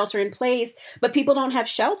home and shelter in place, but people don't have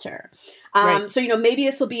shelter. Right. So, maybe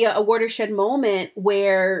this will be a watershed moment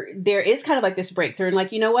where there is kind of like this breakthrough and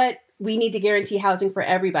like, what? We need to guarantee housing for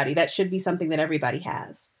everybody. That should be something that everybody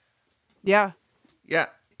has. Yeah. Yeah.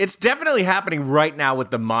 It's definitely happening right now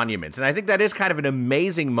with the monuments. And I think that is kind of an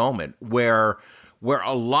amazing moment where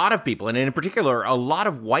a lot of people, and in particular, a lot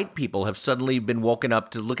of white people have suddenly been woken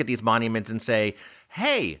up to look at these monuments and say,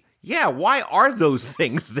 hey, yeah, why are those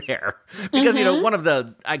things there? Because, one of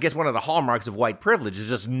the hallmarks of white privilege is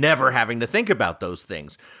just never having to think about those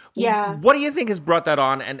things. Yeah. What do you think has brought that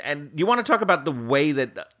on? And do you want to talk about the way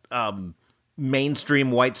that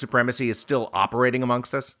mainstream white supremacy is still operating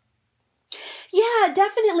amongst us? Yeah,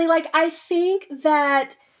 definitely. I think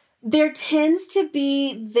that there tends to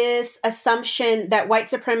be this assumption that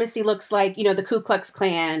white supremacy looks like, the Ku Klux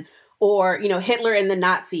Klan or, Hitler and the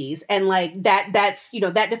Nazis. And that's,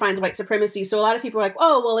 that defines white supremacy. So a lot of people are like,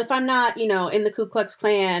 oh, well, if I'm not, in the Ku Klux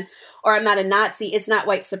Klan or I'm not a Nazi, it's not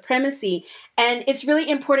white supremacy. And it's really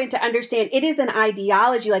important to understand it is an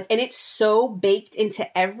ideology, and it's so baked into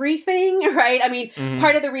everything, right? I mean,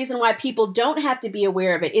 part of the reason why people don't have to be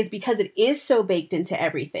aware of it is because it is so baked into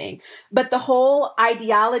everything. But the whole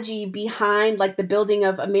ideology behind the building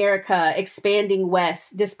of America, expanding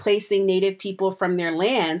west, displacing Native people from their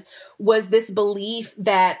lands was this belief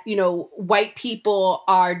that, white people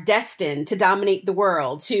are destined to dominate the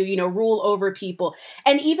world, to, rule over people.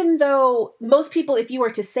 And even though most people, if you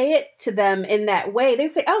were to say it to them in that way,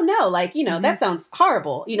 they'd say, oh no, like, that sounds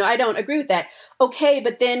horrible. I don't agree with that. Okay.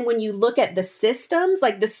 But then when you look at the systems,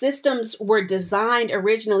 like the systems were designed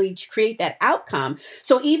originally to create that outcome.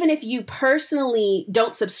 So even if you personally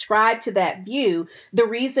don't subscribe to that view, the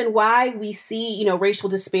reason why we see, racial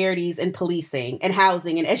disparities in policing and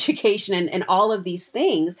housing and education and all of these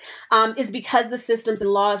things is because the systems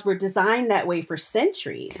and laws were designed that way for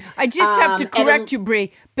centuries. I just have to correct you,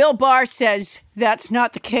 Bree. Bill Barr says that's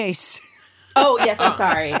not the case. Oh, yes, I'm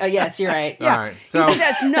sorry. Oh, yes, you're right. Yeah. All right. So, he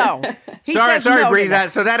says no. Sorry, Bree.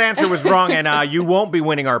 So that answer was wrong, and you won't be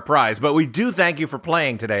winning our prize. But we do thank you for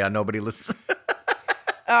playing today on Nobody Listens.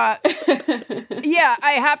 Yeah,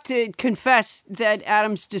 I have to confess that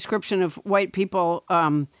Adam's description of white people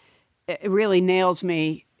it really nails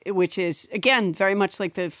me, which is, again, very much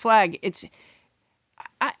like the flag. It's,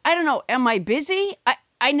 I don't know, am I busy?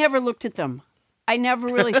 I never looked at them. I never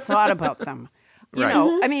really thought about them. You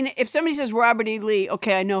know, I mean, if somebody says Robert E. Lee,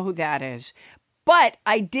 okay, I know who that is. But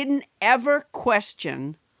I didn't ever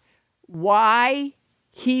question why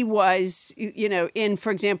he was, in,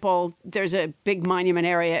 for example, there's a big monument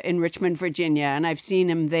area in Richmond, Virginia, and I've seen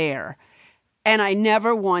him there. And I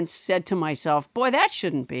never once said to myself, boy, that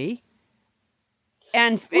shouldn't be.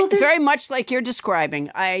 And very much like you're describing,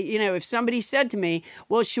 if somebody said to me,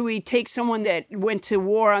 well, should we take someone that went to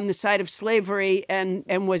war on the side of slavery and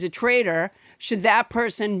was a traitor, should that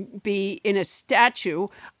person be in a statue?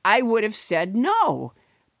 I would have said no.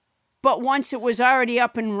 But once it was already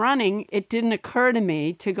up and running, it didn't occur to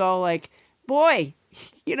me to go like, boy,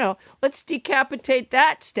 let's decapitate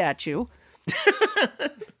that statue.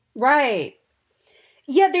 Right.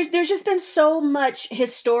 Yeah, there's just been so much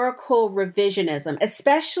historical revisionism,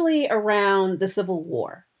 especially around the Civil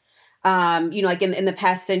War, like in the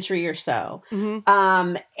past century or so.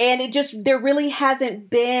 And there really hasn't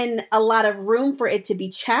been a lot of room for it to be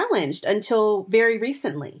challenged until very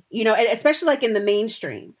recently, and especially like in the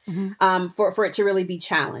mainstream, for it to really be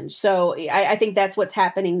challenged. So I think that's what's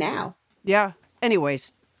happening now. Yeah.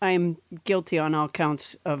 Anyways, I am guilty on all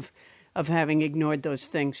counts of having ignored those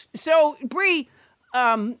things. So, Bree,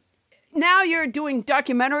 now you're doing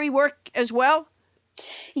documentary work as well?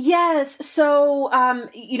 Yes. So,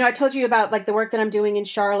 I told you about like the work that I'm doing in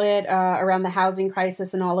Charlotte around the housing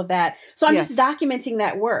crisis and all of that. So I'm just documenting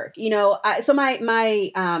that work, so my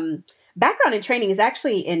background and training is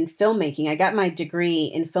actually in filmmaking. I got my degree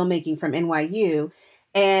in filmmaking from NYU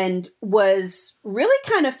and was really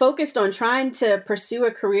kind of focused on trying to pursue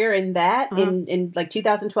a career in that in like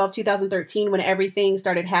 2012, 2013, when everything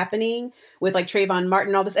started happening with like Trayvon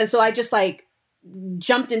Martin, all this. And so I just like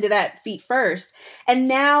jumped into that feet first. And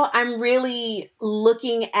now I'm really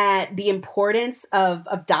looking at the importance of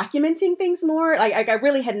documenting things more. Like I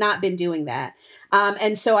really had not been doing that.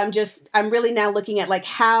 And so I'm really now looking at like,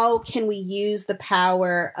 how can we use the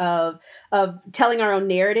power of telling our own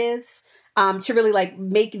narratives to really like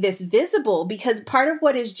make this visible? Because part of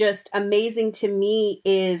what is just amazing to me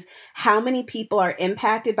is how many people are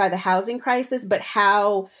impacted by the housing crisis, but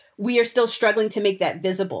how we are still struggling to make that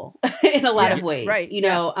visible in a lot of ways, right.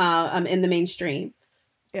 In the mainstream.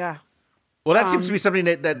 Yeah. Well, that seems to be something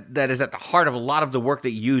that is at the heart of a lot of the work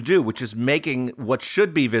that you do, which is making what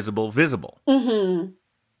should be visible. Mm-hmm.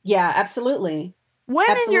 Yeah, absolutely. When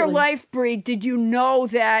in your life, Bree, did you know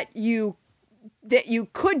that you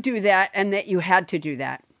could do that and that you had to do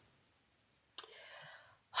that?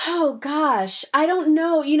 Oh, gosh. I don't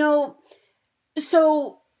know.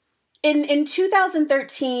 So in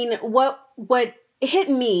 2013, what hit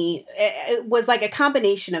me was like a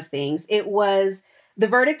combination of things. It was the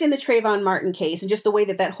verdict in the Trayvon Martin case and just the way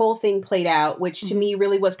that whole thing played out, which to me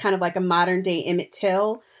really was kind of like a modern day Emmett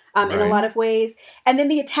Till. In a lot of ways. And then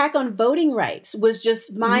the attack on voting rights was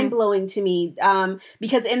just mind-blowing to me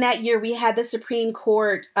because in that year we had the Supreme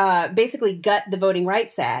Court basically gut the Voting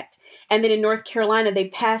Rights Act. And then in North Carolina, they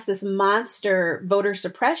passed this monster voter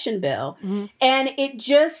suppression bill. And it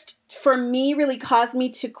just, for me, really caused me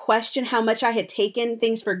to question how much I had taken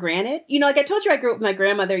things for granted. Like I told you, I grew up with my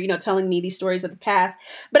grandmother, telling me these stories of the past.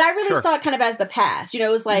 But I really saw it kind of as the past. It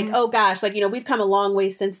was like, oh gosh, like, we've come a long way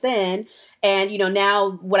since then. And,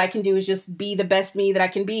 now what I can do is just be the best me that I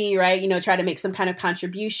can be, right? Try to make some kind of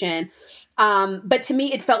contribution. But to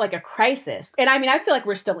me, it felt like a crisis. And I mean, I feel like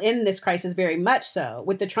we're still in this crisis very much so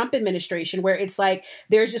with the Trump administration, where it's like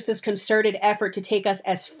there's just this concerted effort to take us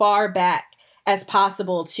as far back as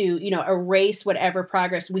possible to, erase whatever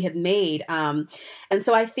progress we have made. And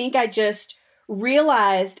so I think I just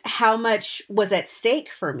realized how much was at stake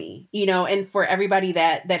for me, and for everybody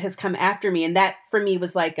that has come after me. And that for me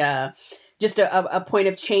was like just a point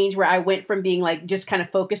of change where I went from being like just kind of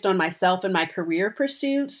focused on myself and my career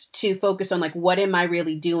pursuits to focus on like, what am I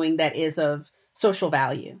really doing that is of social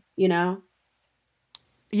value, you know?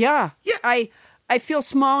 Yeah. I feel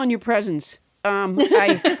small in your presence. I'm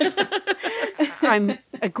a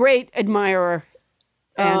great admirer.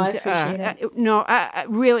 And I appreciate it.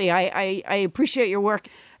 I appreciate your work.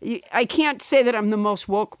 I can't say that I'm the most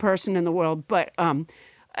woke person in the world, but I'm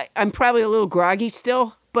probably a little groggy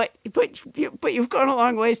still. But you've gone a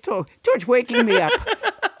long ways towards waking me up.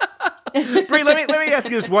 Bree, let me ask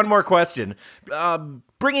you just one more question.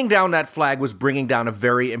 Bringing down that flag was bringing down a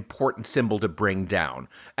very important symbol to bring down.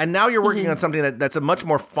 And now you're working on something that's a much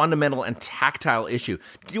more fundamental and tactile issue.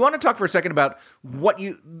 Do you want to talk for a second about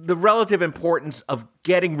the relative importance of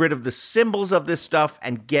getting rid of the symbols of this stuff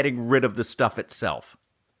and getting rid of the stuff itself?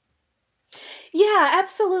 Yeah,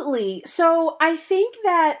 absolutely. So I think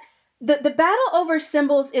that the battle over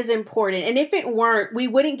symbols is important. And if it weren't, we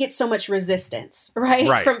wouldn't get so much resistance,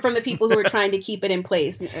 right? From the people who are trying to keep it in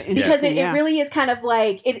place. Because it really is kind of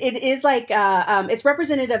like, it is like, it's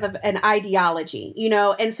representative of an ideology, you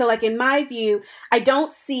know? And so like in my view, I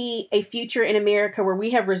don't see a future in America where we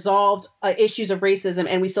have resolved issues of racism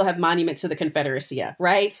and we still have monuments to the Confederacy up,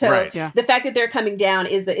 right? So the fact that they're coming down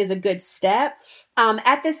is a good step.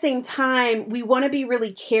 At the same time, we want to be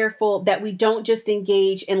really careful that we don't just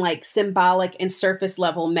engage in like symbolic and surface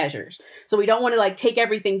level measures. So we don't want to like take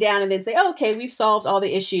everything down and then say, oh, okay, we've solved all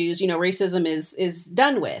the issues. You know, racism is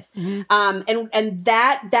done with. And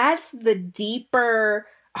that's the deeper,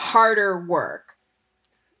 harder work.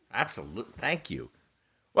 Absolutely. Thank you.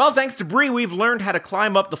 Well, thanks to Bree, we've learned how to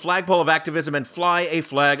climb up the flagpole of activism and fly a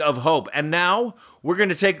flag of hope. And now we're going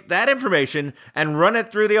to take that information and run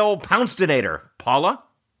it through the old Pouncedonator. Paula?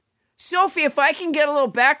 Sophie, if I can get a little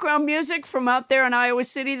background music from out there in Iowa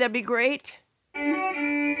City, that'd be great.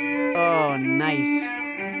 Oh, nice.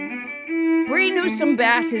 Bree Newsome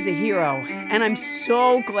Bass is a hero, and I'm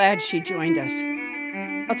so glad she joined us.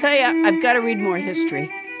 I'll tell you, I've got to read more history.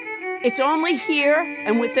 It's only here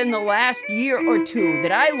and within the last year or two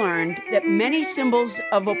that I learned that many symbols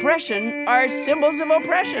of oppression are symbols of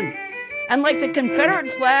oppression. And like the Confederate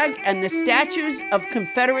flag and the statues of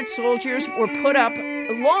Confederate soldiers were put up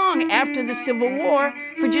long after the Civil War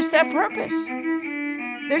for just that purpose.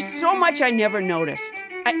 There's so much I never noticed.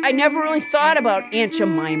 I never really thought about Aunt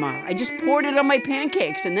Jemima. I just poured it on my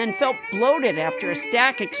pancakes and then felt bloated after a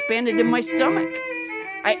stack expanded in my stomach.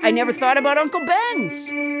 I never thought about Uncle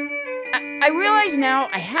Ben's. I realize now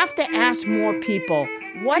I have to ask more people,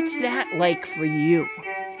 what's that like for you?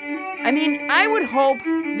 I mean, I would hope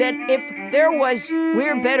that if there was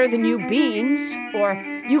We're Better Than You beans, or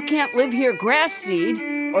You Can't Live Here grass seed,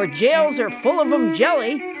 or Jails Are Full of 'em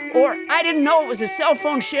jelly, or I didn't know it was a cell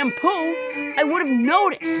phone shampoo, I would have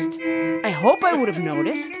noticed. I hope I would have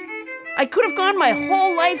noticed. I could have gone my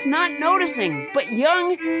whole life not noticing, but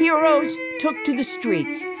young heroes took to the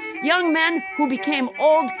streets. Young men who became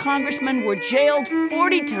old congressmen were jailed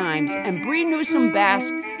 40 times, and Bree Newsome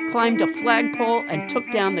Bass climbed a flagpole and took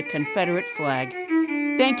down the Confederate flag.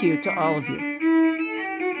 Thank you to all of you.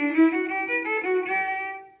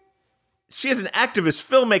 She is an activist,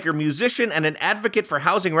 filmmaker, musician, and an advocate for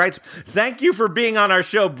housing rights. Thank you for being on our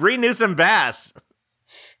show, Bree Newsome Bass.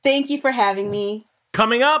 Thank you for having me.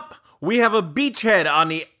 Coming up, we have a beachhead on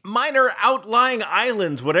the minor outlying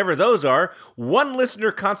islands, whatever those are. One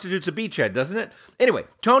listener constitutes a beachhead, doesn't it? Anyway,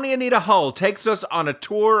 Tony Anita Hull takes us on a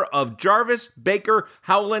tour of Jarvis, Baker,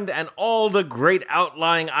 Howland, and all the great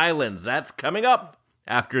outlying islands. That's coming up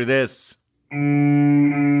after this.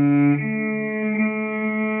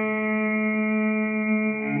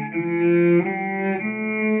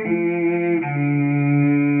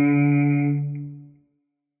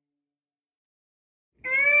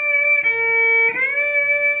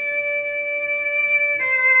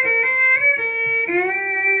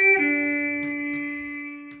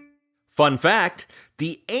 Fun fact,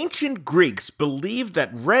 the ancient Greeks believed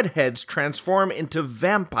that redheads transform into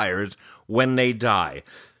vampires when they die.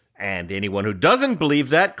 And anyone who doesn't believe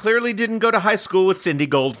that clearly didn't go to high school with Cindy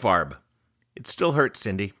Goldfarb. It still hurts,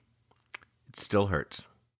 Cindy. It still hurts.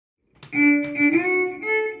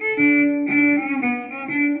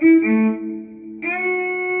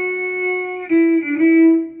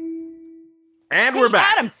 And we're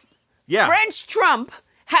back. Adam, yeah. French Trump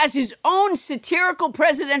has his own satirical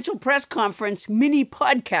presidential press conference mini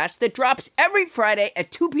podcast that drops every Friday at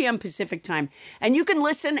 2 p.m. Pacific time. And you can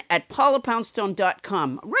listen at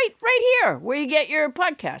paulapoundstone.com, right here, where you get your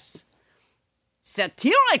podcasts.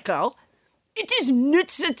 Satirical? It is not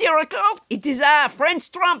satirical. It is French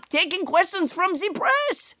Trump taking questions from the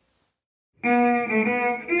press. We're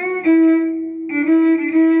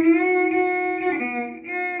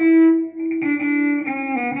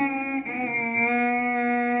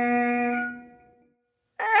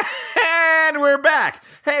back.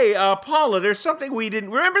 Hey, Paula, there's something we didn't...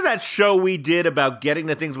 Remember that show we did about getting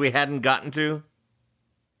the things we hadn't gotten to?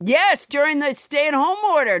 Yes, during the stay-at-home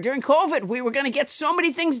order, during COVID, we were going to get so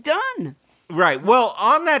many things done. Right. Well,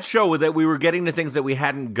 on that show that we were getting the things that we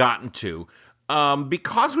hadn't gotten to,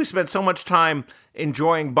 because we spent so much time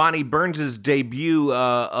enjoying Bonnie Burns' debut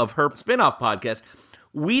of her spin-off podcast,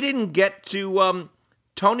 we didn't get to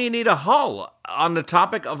Tony Anita Hull on the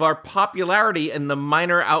topic of our popularity in the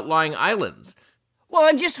minor outlying islands. Well,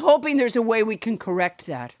 I'm just hoping there's a way we can correct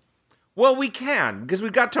that. Well, we can, because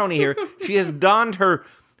we've got Tony here. She has donned her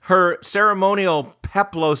ceremonial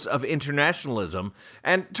peplos of internationalism.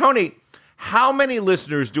 And Tony, how many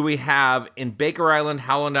listeners do we have in Baker Island,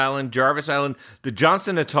 Howland Island, Jarvis Island, the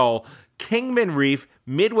Johnston Atoll, Kingman Reef,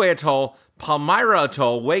 Midway Atoll, Palmyra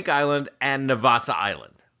Atoll, Wake Island, and Navassa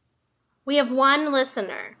Island? We have one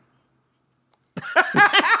listener.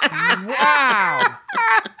 Wow.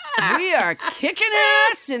 We are kicking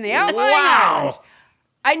ass in the outlying islands.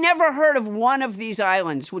 I never heard of one of these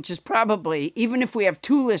islands, which is probably, even if we have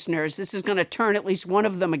two listeners, this is going to turn at least one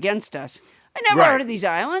of them against us. I never heard of these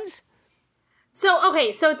islands. So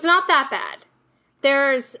it's not that bad.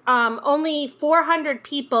 There's only 400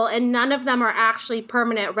 people, and none of them are actually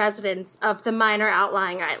permanent residents of the minor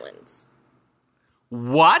outlying islands.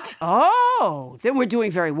 What? Oh, then we're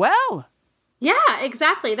doing very well. Yeah,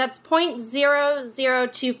 exactly. That's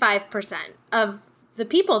 0.0025% of the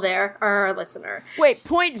people there are our listener. Wait,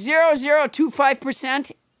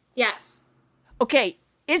 0.0025%? Yes. Okay,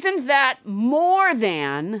 isn't that more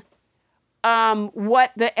than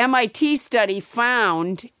what the MIT study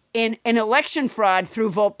found in an election fraud through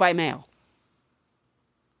vote by mail?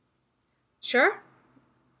 Sure.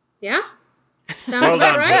 Yeah. Sounds well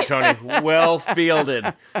about done, right. Tony. Well fielded.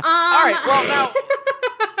 All right. Well, now,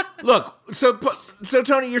 look. So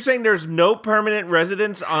Tony, you're saying there's no permanent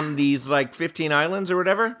residents on these 15 islands or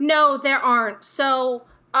whatever? No, there aren't. So,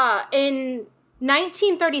 in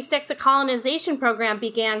 1936, a colonization program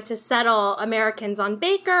began to settle Americans on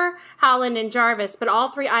Baker, Howland, and Jarvis, but all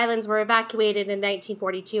three islands were evacuated in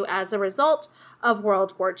 1942 as a result of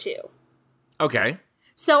World War II. Okay.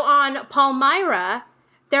 So on Palmyra,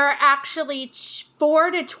 there are actually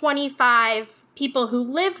 4 to 25 people who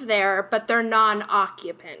live there, but they're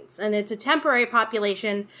non-occupants. And it's a temporary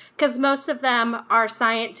population because most of them are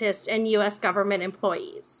scientists and U.S. government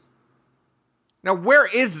employees. Now, where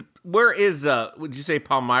is would you say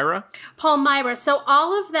Palmyra? Palmyra. So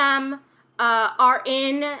all of them are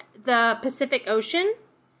in the Pacific Ocean,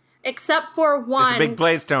 except for one. It's a big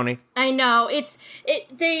place, Tony. I know.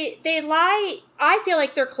 They lie. I feel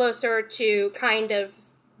like they're closer to kind of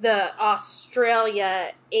the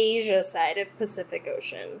Australia-Asia side of Pacific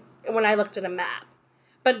Ocean when I looked at a map.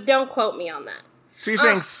 But don't quote me on that. So you're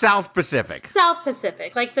saying South Pacific? South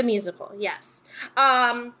Pacific, like the musical, yes.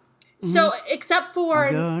 So, except for...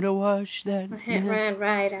 I'm gonna wash that... Ran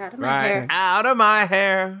right out of my hair. Out of my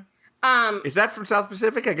hair. Is that from South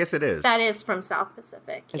Pacific? I guess it is. That is from South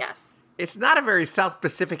Pacific, yes. It's not a very South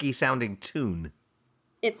Pacific-y sounding tune.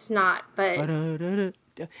 It's not, but... It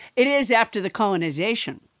is after the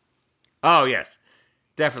colonization. Oh, yes.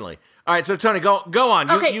 Definitely. All right, so Tony, go on.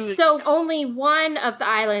 So only one of the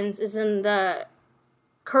islands is in the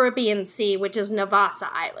Caribbean Sea, which is Navassa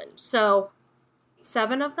Island. So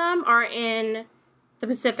 7 of them are in the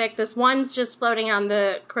Pacific. This one's just floating on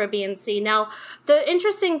the Caribbean Sea. Now, the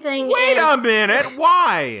interesting thing is... Wait a minute.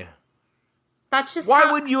 Why? That's just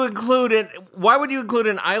Why would you include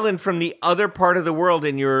an island from the other part of the world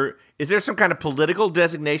in your... Is there some kind of political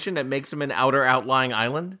designation that makes them an outer outlying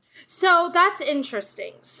island? So that's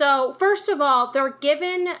interesting. So first of all, they're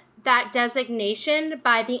given that designation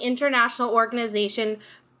by the International Organization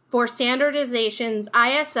for Standardization's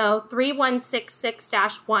ISO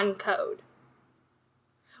 3166-1 code,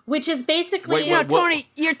 which is basically... Tony,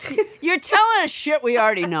 you're telling us shit we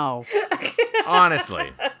already know.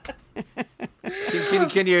 Honestly.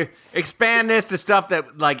 Can you expand this to stuff that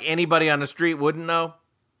anybody on the street wouldn't know?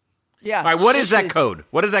 Yeah. All right, what is that code?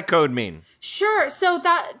 What does that code mean? Sure. So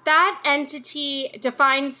that entity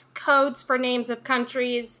defines codes for names of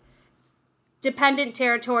countries, dependent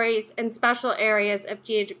territories, and special areas of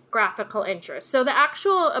geographical interest. So the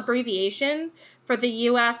actual abbreviation for the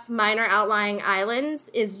U.S. minor outlying islands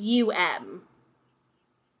is UM.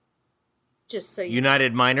 Just so you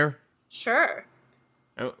United Minor? Sure.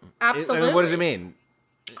 Oh, absolutely. What does it mean?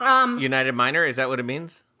 United Minor? Is that what it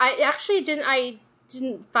means? I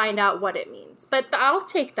didn't find out what it means, but I'll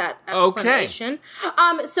take that explanation.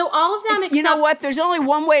 Okay. So all of them except... You know what? There's only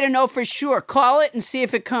one way to know for sure. Call it and see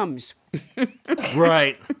if it comes.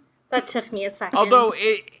 Right. That took me a second. Although,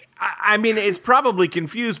 it's probably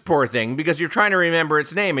confused, poor thing, because you're trying to remember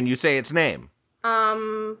its name and you say its name.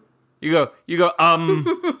 You go,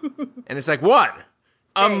 and it's like, what?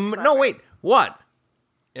 No, wait, what?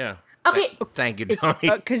 Yeah. Okay. Thank you, Tony.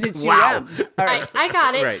 Because it's wow. All right. I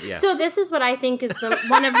got it. Right, yeah. So this is what I think is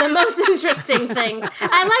one of the most interesting things.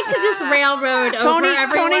 I like to just railroad over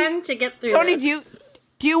everyone to get through Tony, this.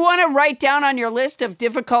 do you want to write down on your list of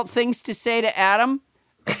difficult things to say to Adam?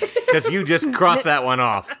 Because you just crossed that one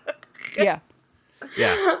off. Yeah.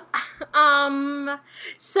 Yeah.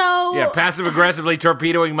 So... Yeah, passive-aggressively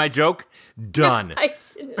torpedoing my joke? Done. I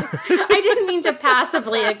didn't mean to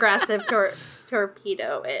passively aggressive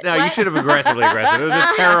torpedo it. No, you should have aggressively aggressive. It was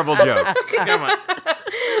a terrible joke. Come on.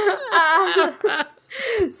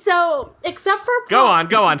 So, except for... Go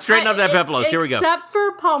on. Straighten up that Peplos. Here we go. Except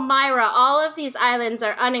for Palmyra, all of these islands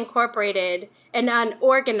are unincorporated and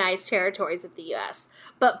unorganized territories of the U.S.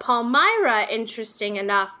 But Palmyra, interesting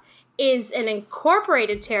enough, is an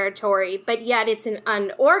incorporated territory, but yet it's an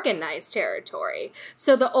unorganized territory.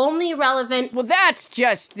 So the only relevant... Well, that's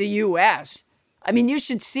just the U.S. I mean, you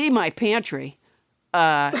should see my pantry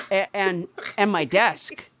and my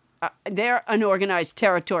desk. They're unorganized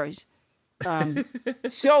territories.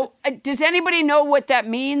 So does anybody know what that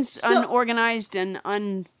means? Unorganized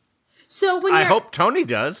and So when I hope Tony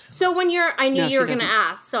does. So when you're... I knew No, you were going to doesn't.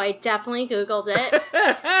 ask, so I definitely Googled it.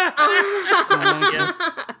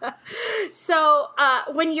 So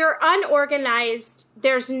when you're unorganized,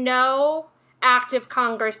 there's no act of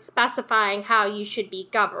Congress specifying how you should be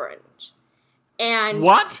governed. And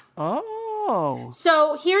What? Oh.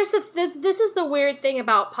 so here's this is the weird thing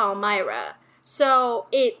about Palmyra. So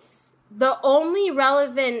it's the only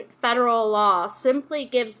relevant federal law simply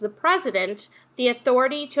gives the president the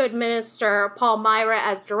authority to administer Palmyra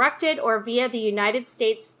as directed or via the United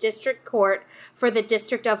States District Court for the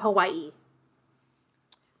District of Hawaii.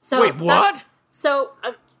 So Wait, what? So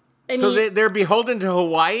I So mean, they're beholden to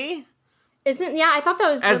Hawaii? I thought that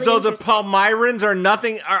was As really though the interesting. Palmyrans are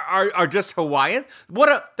nothing, are just Hawaiian?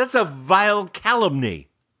 That's a vile calumny.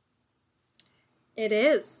 It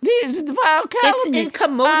is. This is the vile calumny. It's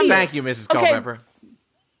incommodious. Thank you, Mrs. Okay. Culpepper.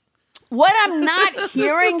 What I'm not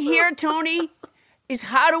hearing here, Tony, is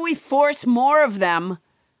how do we force more of them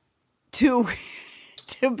to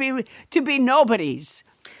be nobodies?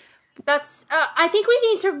 That's. I think we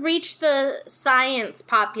need to reach the science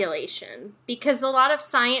population because a lot of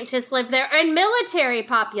scientists live there and military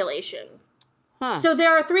population. Huh. So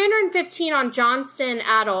there are 315 on Johnston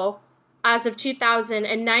Atoll as of 2000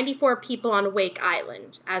 and 94 people on Wake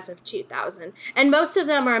Island as of 2000. And most of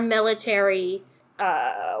them are military.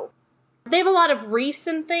 They have a lot of reefs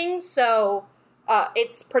and things, so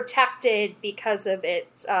it's protected because of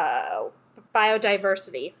its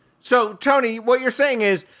biodiversity. So, Tony, what you're saying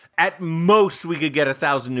is, at most, we could get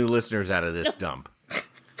 1,000 new listeners out of this dump.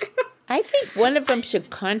 I think one of them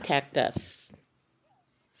should contact us.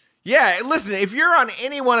 Yeah, listen, if you're on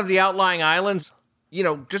any one of the outlying islands,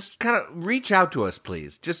 just kind of reach out to us,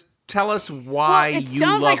 please. Just tell us why It you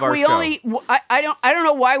sounds love like our we show. I don't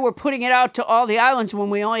know why we're putting it out to all the islands when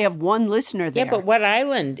we only have one listener there. Yeah, but what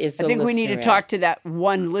island is the I think we need to listener talk at? to that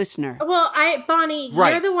one listener. Well, Bonnie,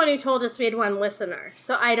 Right. you're the one who told us we had one listener,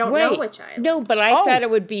 so I don't know which island. No, but I thought it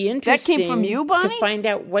would be interesting came from you, Bonnie? to find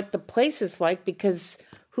out what the place is like because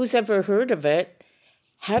who's ever heard of it?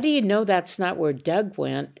 How do you know that's not where Doug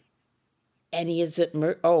went? And he isn't...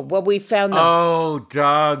 we found the... Oh,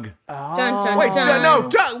 Doug. Dun, dun, Wait, dun. no,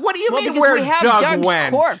 Doug. What do you mean Because where we have Doug Doug's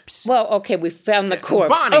went? corpse. Well, okay, we found the corpse.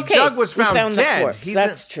 Bonnie, okay, Doug was found we found dead. The corpse. He's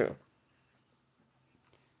That's true.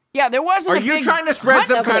 Yeah, there wasn't. Are a you big trying to spread hunt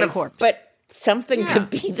some for kind the of- corpse? But something could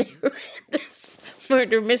be there in this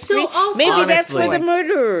murder mystery. So also- Maybe that's where Honestly. the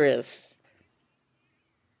murderer is.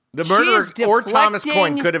 The She murderer is or Thomas deflecting-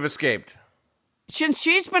 Coyne could have escaped. Since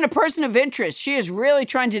she's been a person of interest, she is really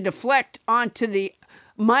trying to deflect onto the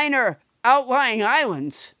minor outlying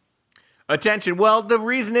islands. Attention. Well, the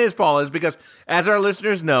reason is, Paul, is because, as our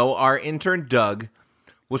listeners know, our intern Doug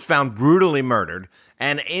was found brutally murdered.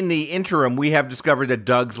 And in the interim, we have discovered that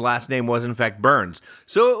Doug's last name was, in fact, Burns.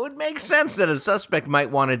 So it would make sense that a suspect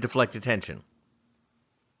might want to deflect attention.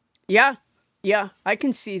 Yeah, I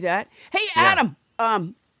can see that. Hey, Yeah.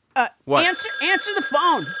 Adam, What? answer the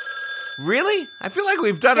phone. Really? I feel like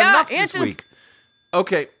we've done Yeah, enough this answer the- week.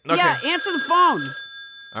 Okay. Yeah, answer the phone.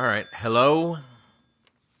 All right. Hello?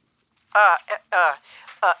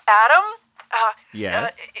 Adam?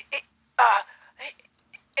 Yes?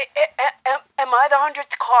 Am I the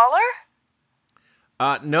 100th caller?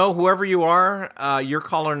 No, whoever you are, you're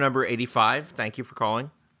caller number 85. Thank you for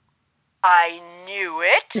calling. I knew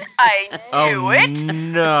it. I knew it.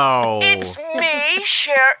 No. It's me,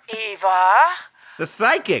 Cher Eva. The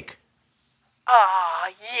psychic.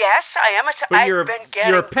 Yes, I am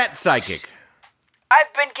You're a pet psychic.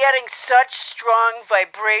 I've been getting such strong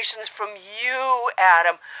vibrations from you,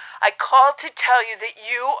 Adam. I called to tell you that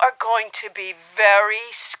you are going to be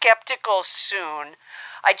very skeptical soon.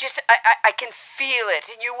 I can feel it.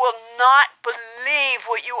 You will not believe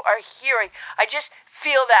what you are hearing. I just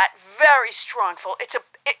feel that very strong. It's a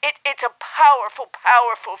powerful,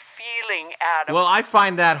 powerful feeling, Adam. Well, I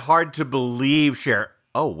find that hard to believe, Cher.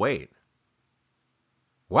 Oh, wait.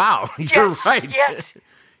 Wow, you're right. Yes.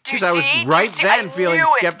 Because I was right then feeling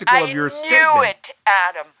skeptical of your statement. I knew it,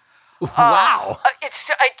 Adam. Wow.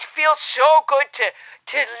 It feels so good to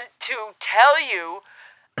tell you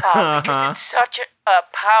because it's such a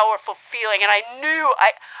powerful feeling, and I knew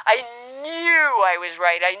I was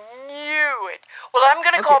right. I knew it. Well, I'm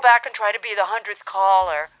going to call back and try to be the 100th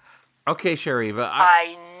caller. Okay, Cher Eva.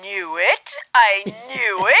 I knew it. I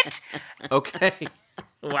knew it. Okay.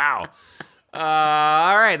 Wow.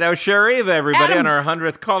 All right, that was Cher Eva, everybody, Adam, on our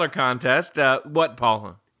 100th caller contest. What,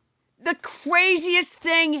 Paul? The craziest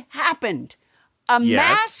thing happened. A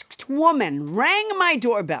masked woman rang my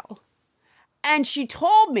doorbell, and she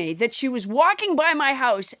told me that she was walking by my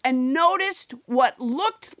house and noticed what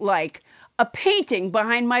looked like a painting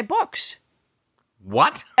behind my books.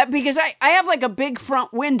 What? Because I have like a big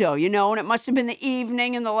front window, and it must have been the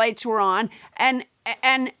evening and the lights were on, and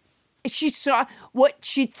she saw what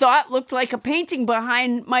she thought looked like a painting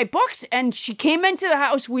behind my books, and she came into the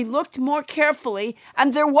house. We looked more carefully,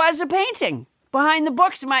 and there was a painting behind the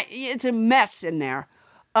books. It's a mess in there.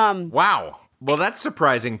 Wow. Well, that's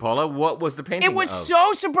surprising, Paula. What was the painting? It was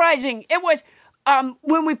so surprising. It was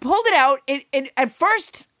when we pulled it out. It at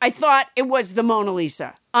first I thought it was the Mona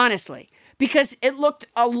Lisa, honestly, because it looked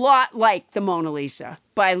a lot like the Mona Lisa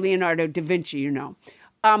by Leonardo da Vinci,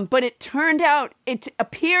 But it turned out it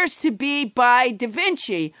appears to be by Da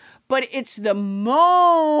Vinci, but it's the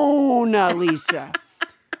Mona Lisa.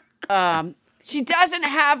 She doesn't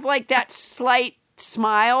have like that slight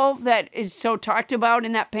smile that is so talked about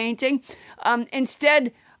in that painting.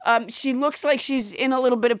 Instead, she looks like she's in a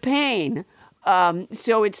little bit of pain.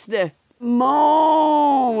 So it's the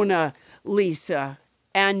Mona Lisa.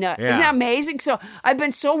 And isn't that amazing? So I've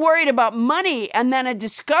been so worried about money, and then a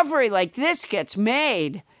discovery like this gets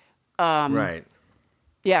made. Right.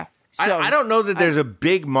 Yeah. So I don't know that there's a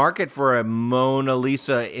big market for a Mona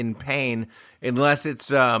Lisa in pain unless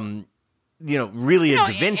it's, really a Da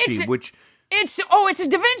Vinci, It's a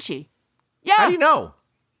Da Vinci. Yeah. How do you know?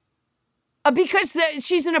 Because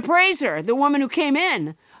she's an appraiser, the woman who came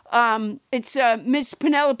in. It's Miss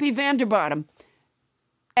Penelope Vanderbottom.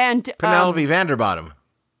 And Penelope Vanderbottom.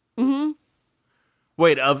 Mm-hmm.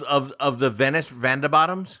 Wait, of the Venice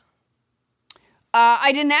Vanderbottoms?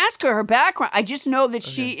 I didn't ask her background. I just know that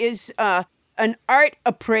she is an art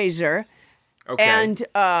appraiser. Okay. And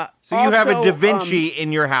so you have a Da Vinci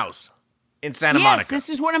in your house in Santa Monica. Yes, this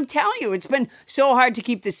is what I'm telling you. It's been so hard to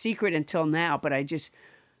keep the secret until now, but I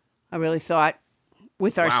really thought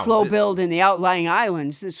with our slow build in the outlying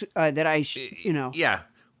islands Yeah.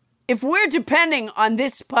 If we're depending on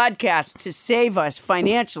this podcast to save us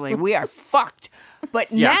financially, we are fucked.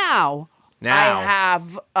 But now I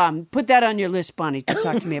have put that on your list, Bonnie, to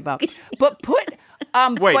talk to me about. But Wait,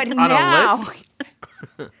 but on now, a list?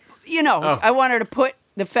 I want her to put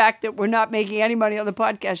the fact that we're not making any money on the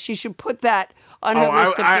podcast. She should put that on her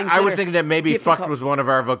list of things. I was thinking that maybe difficult. "fucked" was one of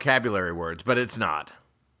our vocabulary words, but it's not.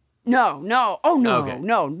 No. Oh no, Okay.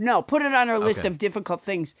 no. Put it on our list of difficult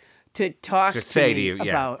things to talk to say me to you,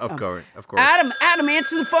 about. Of course. Adam,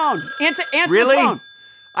 answer the phone. Answer Really? the phone.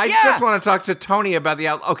 I just want to talk to Tony about the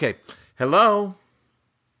Okay. Hello?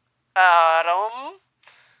 Adam,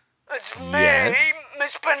 it's me, Yes?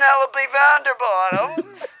 Miss Penelope Vanderbottom.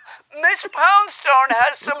 Miss Poundstone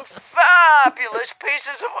has some fabulous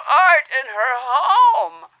pieces of art in her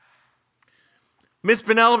home. Miss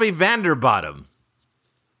Penelope Vanderbottom.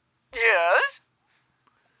 Yes?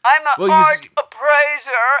 I'm an art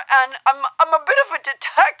appraiser, and I'm a bit of a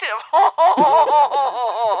detective.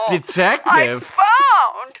 Detective?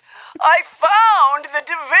 I found the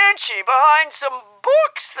Da Vinci behind some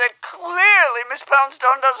books that clearly Miss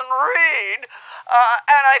Poundstone doesn't read,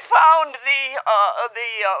 and I found the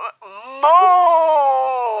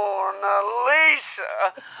Mona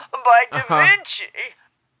Lisa by Da Vinci.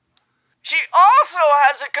 She also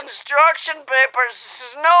has a construction paper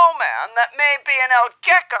snowman that may be an El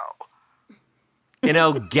Gecko. An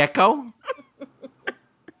El Gecko?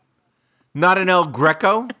 Not an El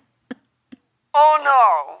Greco? Oh,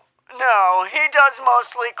 no. No, he does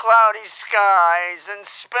mostly cloudy skies in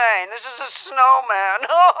Spain. This is a snowman.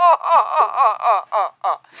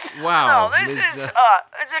 Wow. No, this is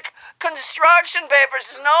it's a construction paper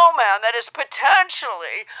snowman that is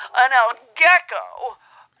potentially an El Gecko.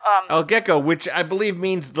 El Gecko, which I believe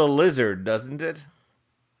means the lizard, doesn't it?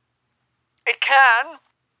 It can.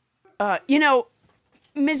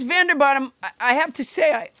 Ms. Vanderbottom, I have to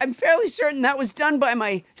say, I'm fairly certain that was done by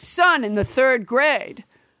my son in the 3rd grade.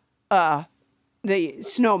 The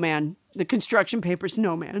snowman, the construction paper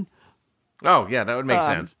snowman. Oh, yeah, that would make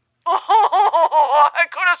sense. Oh, I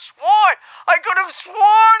could have sworn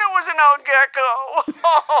it was an El Gecko.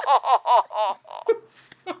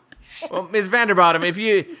 Well, Ms. Vanderbottom, if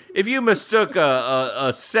you mistook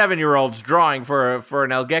a 7-year-old's drawing for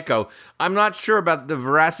an El Gecko, I'm not sure about the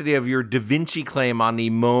veracity of your Da Vinci claim on the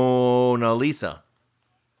Mona Lisa.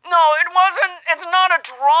 No, it wasn't. It's not a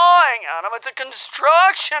drawing, Adam. It's a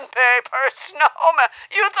construction paper snowman.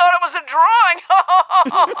 You thought it was a drawing.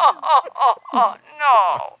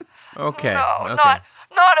 No. Okay. No, okay.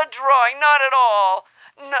 not a drawing. Not at all.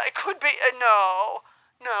 No, it could be. No.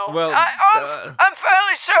 Well, I'm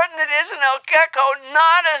fairly certain it is an El Gecko,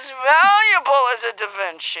 not as valuable as a Da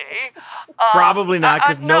Vinci. Probably not,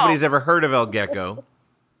 because nobody's ever heard of El Gecko.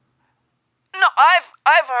 No,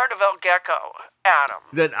 I've heard of El Gecko, Adam.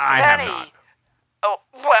 That I have not. Oh,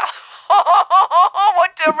 well,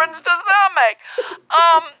 what difference does that make?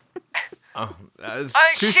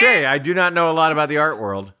 Touche. I do not know a lot about the art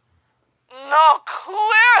world. No,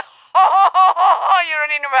 clear. You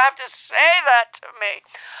don't even have to say that to me.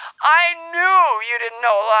 I knew you didn't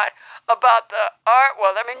know a lot about the art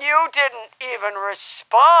world. I mean, you didn't even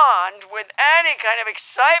respond with any kind of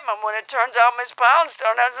excitement when it turns out Miss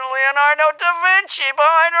Poundstone has a Leonardo da Vinci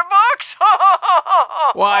behind her books.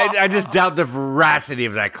 Well, I just doubt the veracity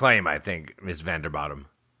of that claim, I think, Miss Vanderbottom.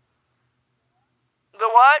 The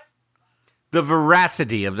what? The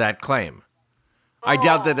veracity of that claim. I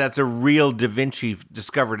doubt that that's a real Da Vinci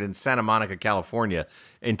discovered in Santa Monica, California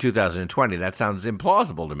in 2020. That sounds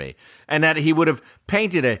implausible to me. And that he would have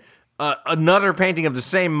painted another painting of the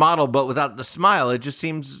same model but without the smile, it just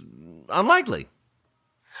seems unlikely.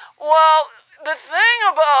 Well, the thing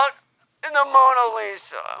about the Mona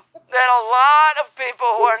Lisa that a lot of people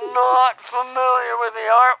who are not familiar with the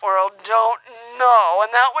art world don't know,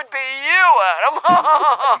 and that would be you, Adam.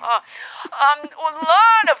 A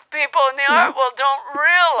lot of people in the art world don't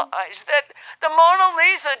realize that the Mona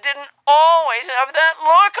Lisa didn't always have that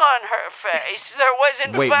look on her face. There was,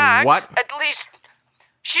 in fact, what? at least...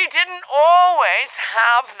 She didn't always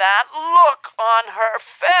have that look on her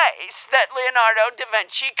face that Leonardo da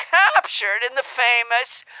Vinci captured in the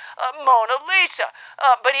famous Mona Lisa.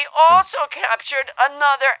 But he also captured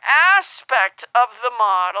another aspect of the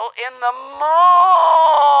model in the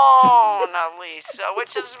Mona Lisa,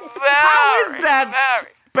 which is very, How is that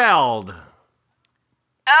spelled?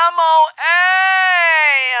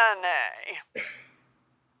 Moana.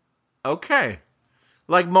 Okay.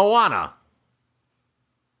 Like Moana.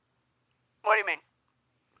 What do you mean?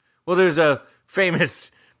 Well, there's a famous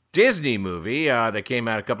Disney movie that came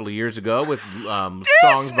out a couple of years ago with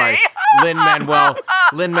songs by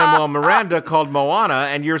Lin-Manuel Miranda called Moana,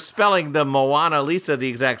 and you're spelling the Moana Lisa the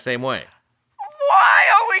exact same way. Why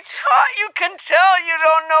are we you can tell you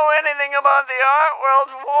don't know anything about the art world.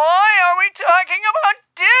 Why are we talking about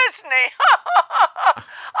Disney?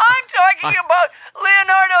 I'm talking about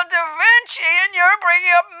Leonardo da Vinci, and you're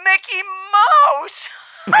bringing up Mickey Mouse.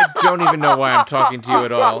 I don't even know why I'm talking to you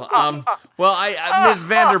at all. Well, Ms.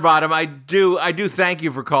 Vanderbottom, I do thank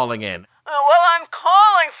you for calling in. Well, I'm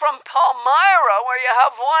calling from Palmyra, where you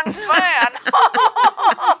have one fan.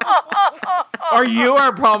 Are you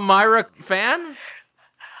our Palmyra fan?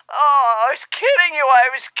 Oh, I was kidding you.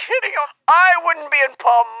 I wouldn't be in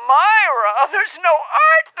Palmyra. There's no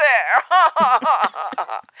art there.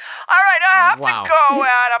 All right, I have to go,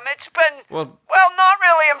 Adam. It's been, well, not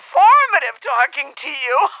really informative talking to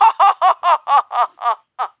you.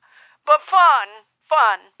 But fun.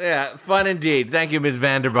 Yeah, fun indeed. Thank you, Ms.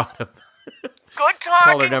 Vanderbottom. Good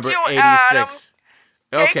talking Caller number to you, 86. Adam.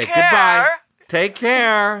 Okay, goodbye. Take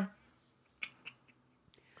care.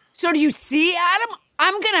 So do you see, Adam?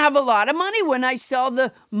 I'm going to have a lot of money when I sell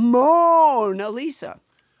the Mona Lisa.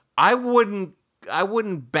 I wouldn't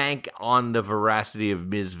bank on the veracity of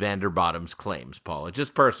Ms. Vanderbottom's claims, Paula,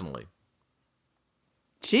 just personally.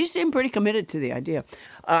 She seemed pretty committed to the idea.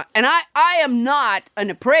 And I am not an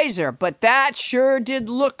appraiser, but that sure did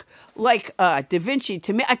look like Da Vinci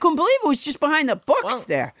to me. I couldn't believe it was just behind the books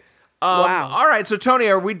there. Wow. All right, so Tony,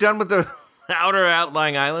 are we done with the outer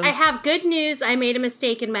outlying islands? I have good news. I made a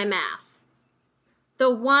mistake in my math. The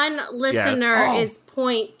one listener is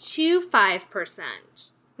 0.25%,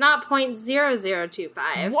 not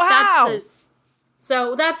 0.0025. Wow.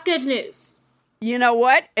 So that's good news. You know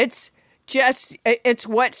what? It's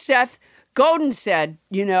what Seth Godin said,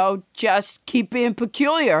 just keep being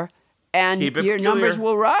peculiar and your numbers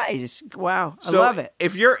will rise. Wow. I love it.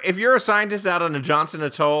 If you're a scientist out on the Johnson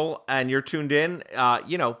Atoll and you're tuned in,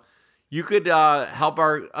 you could help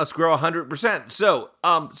us grow 100%. So,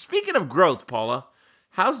 speaking of growth, Paula,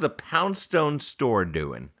 how's the Poundstone store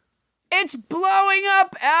doing? It's blowing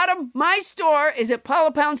up, Adam. My store is at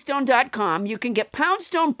paulapoundstone.com. You can get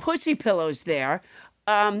Poundstone pussy pillows there.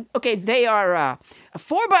 They are a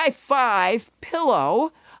 4x5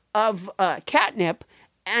 pillow of catnip.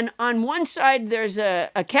 And on one side, there's a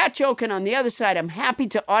cat joke, and on the other side, I'm happy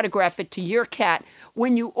to autograph it to your cat.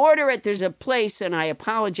 When you order it, there's a place, and I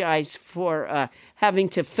apologize for having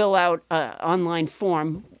to fill out an online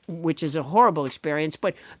form, which is a horrible experience,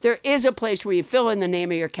 but there is a place where you fill in the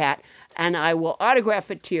name of your cat, and I will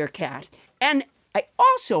autograph it to your cat. And I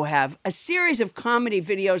also have a series of comedy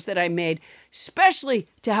videos that I made especially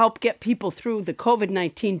to help get people through the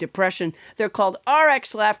COVID-19 depression. They're called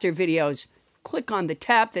RX Laughter Videos. Click on the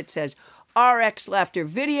tab that says RX Laughter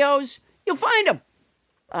Videos. You'll find them.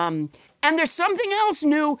 And there's something else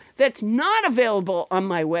new that's not available on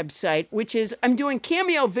my website, which is I'm doing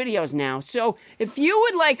Cameo videos now. So if you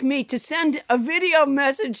would like me to send a video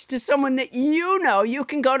message to someone that you know, you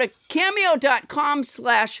can go to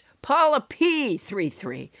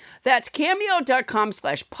cameo.com/PaulaP33. That's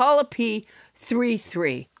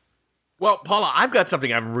cameo.com/PaulaP33. Well, Paula, I've got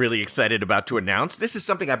something I'm really excited about to announce. This is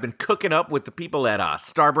something I've been cooking up with the people at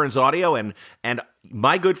Starburns Audio and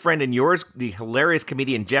my good friend and yours, the hilarious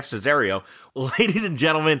comedian Jeff Cesario. Ladies and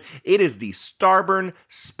gentlemen, it is the Starburn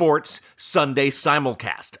Sports Sunday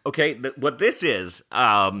simulcast. Okay, what this is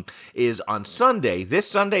on Sunday, this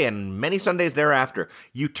Sunday and many Sundays thereafter,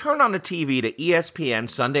 you turn on the TV to ESPN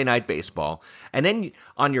Sunday Night Baseball, and then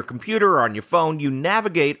on your computer or on your phone, you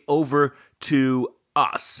navigate over to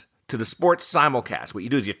us, to the sports simulcast. What you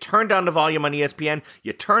do is you turn down the volume on ESPN,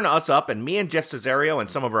 you turn us up, and me and Jeff Cesario and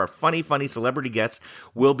some of our funny celebrity guests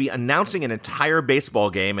will be announcing an entire baseball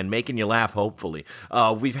game and making you laugh, hopefully.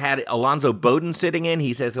 We've had Alonzo Bowden sitting in.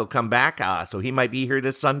 He says he'll come back, so he might be here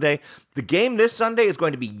this Sunday. The game this Sunday is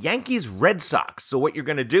going to be Yankees-Red Sox. So what you're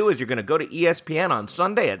going to do is you're going to go to ESPN on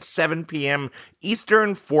Sunday at 7 p.m.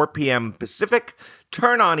 Eastern, 4 p.m. Pacific.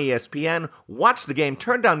 Turn on ESPN, watch the game,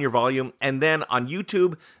 turn down your volume, and then on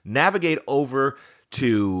YouTube, navigate over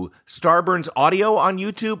to Starburns Audio on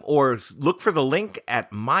YouTube, or look for the link at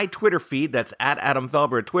my Twitter feed. That's at Adam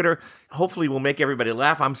Felber at Twitter. Hopefully we'll make everybody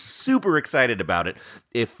laugh. I'm super excited about it,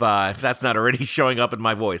 if that's not already showing up in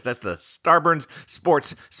my voice. That's the Starburns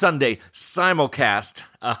Sports Sunday simulcast,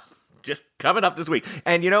 just coming up this week.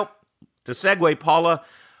 And, to segue, Paula,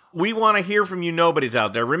 we want to hear from you nobodies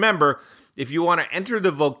out there. Remember, if you want to enter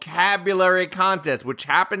the vocabulary contest, which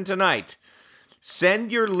happened tonight, send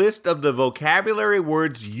your list of the vocabulary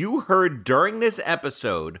words you heard during this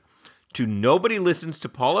episode to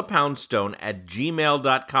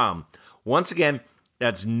nobodylistenstopaulapoundstone@gmail.com. Once again,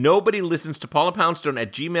 that's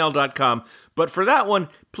nobodylistenstopaulapoundstone@gmail.com. But for that one,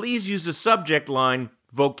 please use the subject line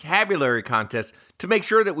vocabulary contest to make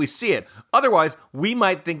sure that we see it. Otherwise, we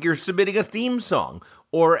might think you're submitting a theme song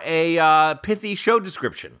or a pithy show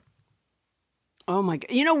description. Oh my God.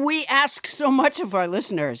 We ask so much of our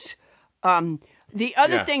listeners. The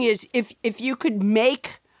other thing is, if you could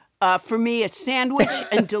make for me a sandwich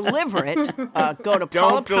and deliver it, go to Paula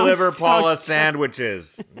Don't deliver Paula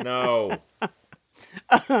sandwiches. No.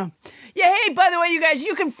 Hey, by the way, you guys,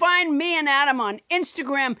 you can find me and Adam on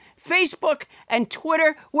Instagram, Facebook, and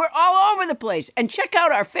Twitter. We're all over the place. And check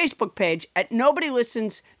out our Facebook page at Nobody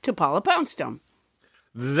Listens to Paula Poundstone.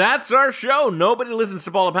 That's our show. Nobody Listens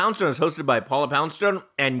to Paula Poundstone is hosted by Paula Poundstone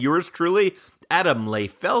and yours truly, Adam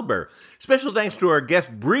Felber. Special thanks to our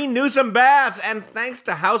guest, Bree Newsom Bass, and thanks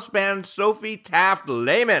to house band Sophie Taft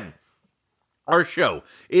Lehman. Our show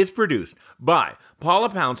is produced by Paula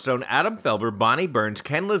Poundstone, Adam Felber, Bonnie Burns,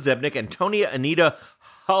 Ken Lezebnik, and Tonya Anita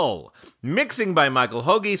Hull. Mixing by Michael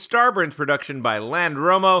Hoagie, Starburns production by Land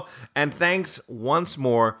Romo, and thanks once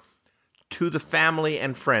more to the family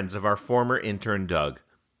and friends of our former intern, Doug.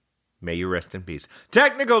 May you rest in peace.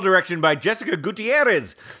 Technical direction by Jessica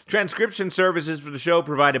Gutierrez. Transcription services for the show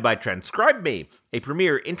provided by TranscribeMe, a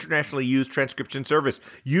premier internationally used transcription service.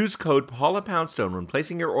 Use code Paula Poundstone when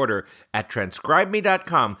placing your order at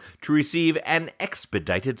transcribeme.com to receive an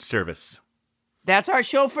expedited service. That's our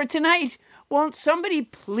show for tonight. Won't somebody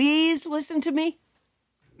please listen to me?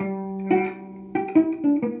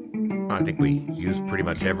 I think we used pretty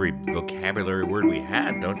much every vocabulary word we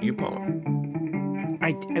had, don't you, Paula?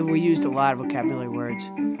 We used a lot of vocabulary words.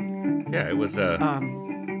 Yeah, it was a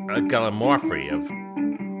gallimaufry of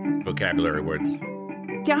vocabulary words.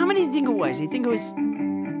 Yeah, how many do you think it was? Do you think it was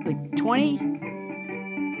like 20?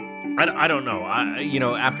 I don't know.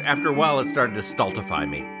 After a while, it started to stultify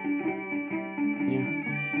me.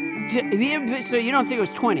 Yeah. So you don't think it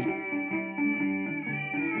was 20?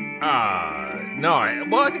 No.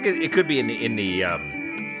 I think it could be in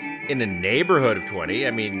the neighborhood of 20.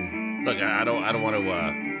 I mean, look, I don't want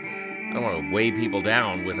to weigh people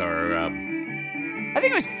down with our. I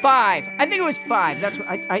think it was 5. That's what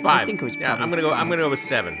I think it was. Yeah, I'm gonna go with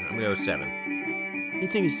 7. I'm gonna go with 7. You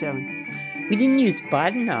think it's 7? We didn't use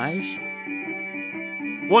badinage.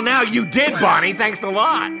 Well, now you did, Bonnie. Thanks a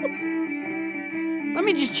lot. Let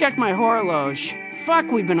me just check my horologe.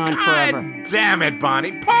 Fuck, we've been on forever. Damn it,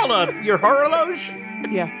 Bonnie. Paula, your horologe?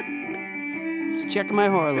 Yeah. Just checking my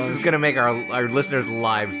horologe. This is going to make our listeners'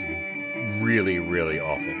 lives really, really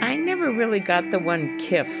awful. I never really got the one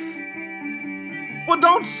Kif. Well,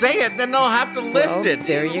 don't say it, then they'll have to list it.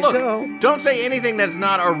 There you go. Don't say anything that's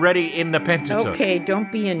not already in the Pentateuch. Okay,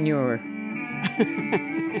 don't be in your...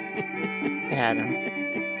 Adam.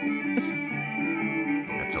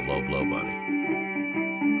 That's a low blow, Bonnie.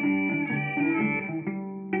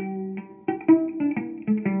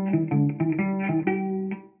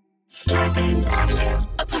 Star Bands Audio,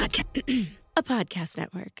 a podcast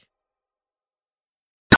network.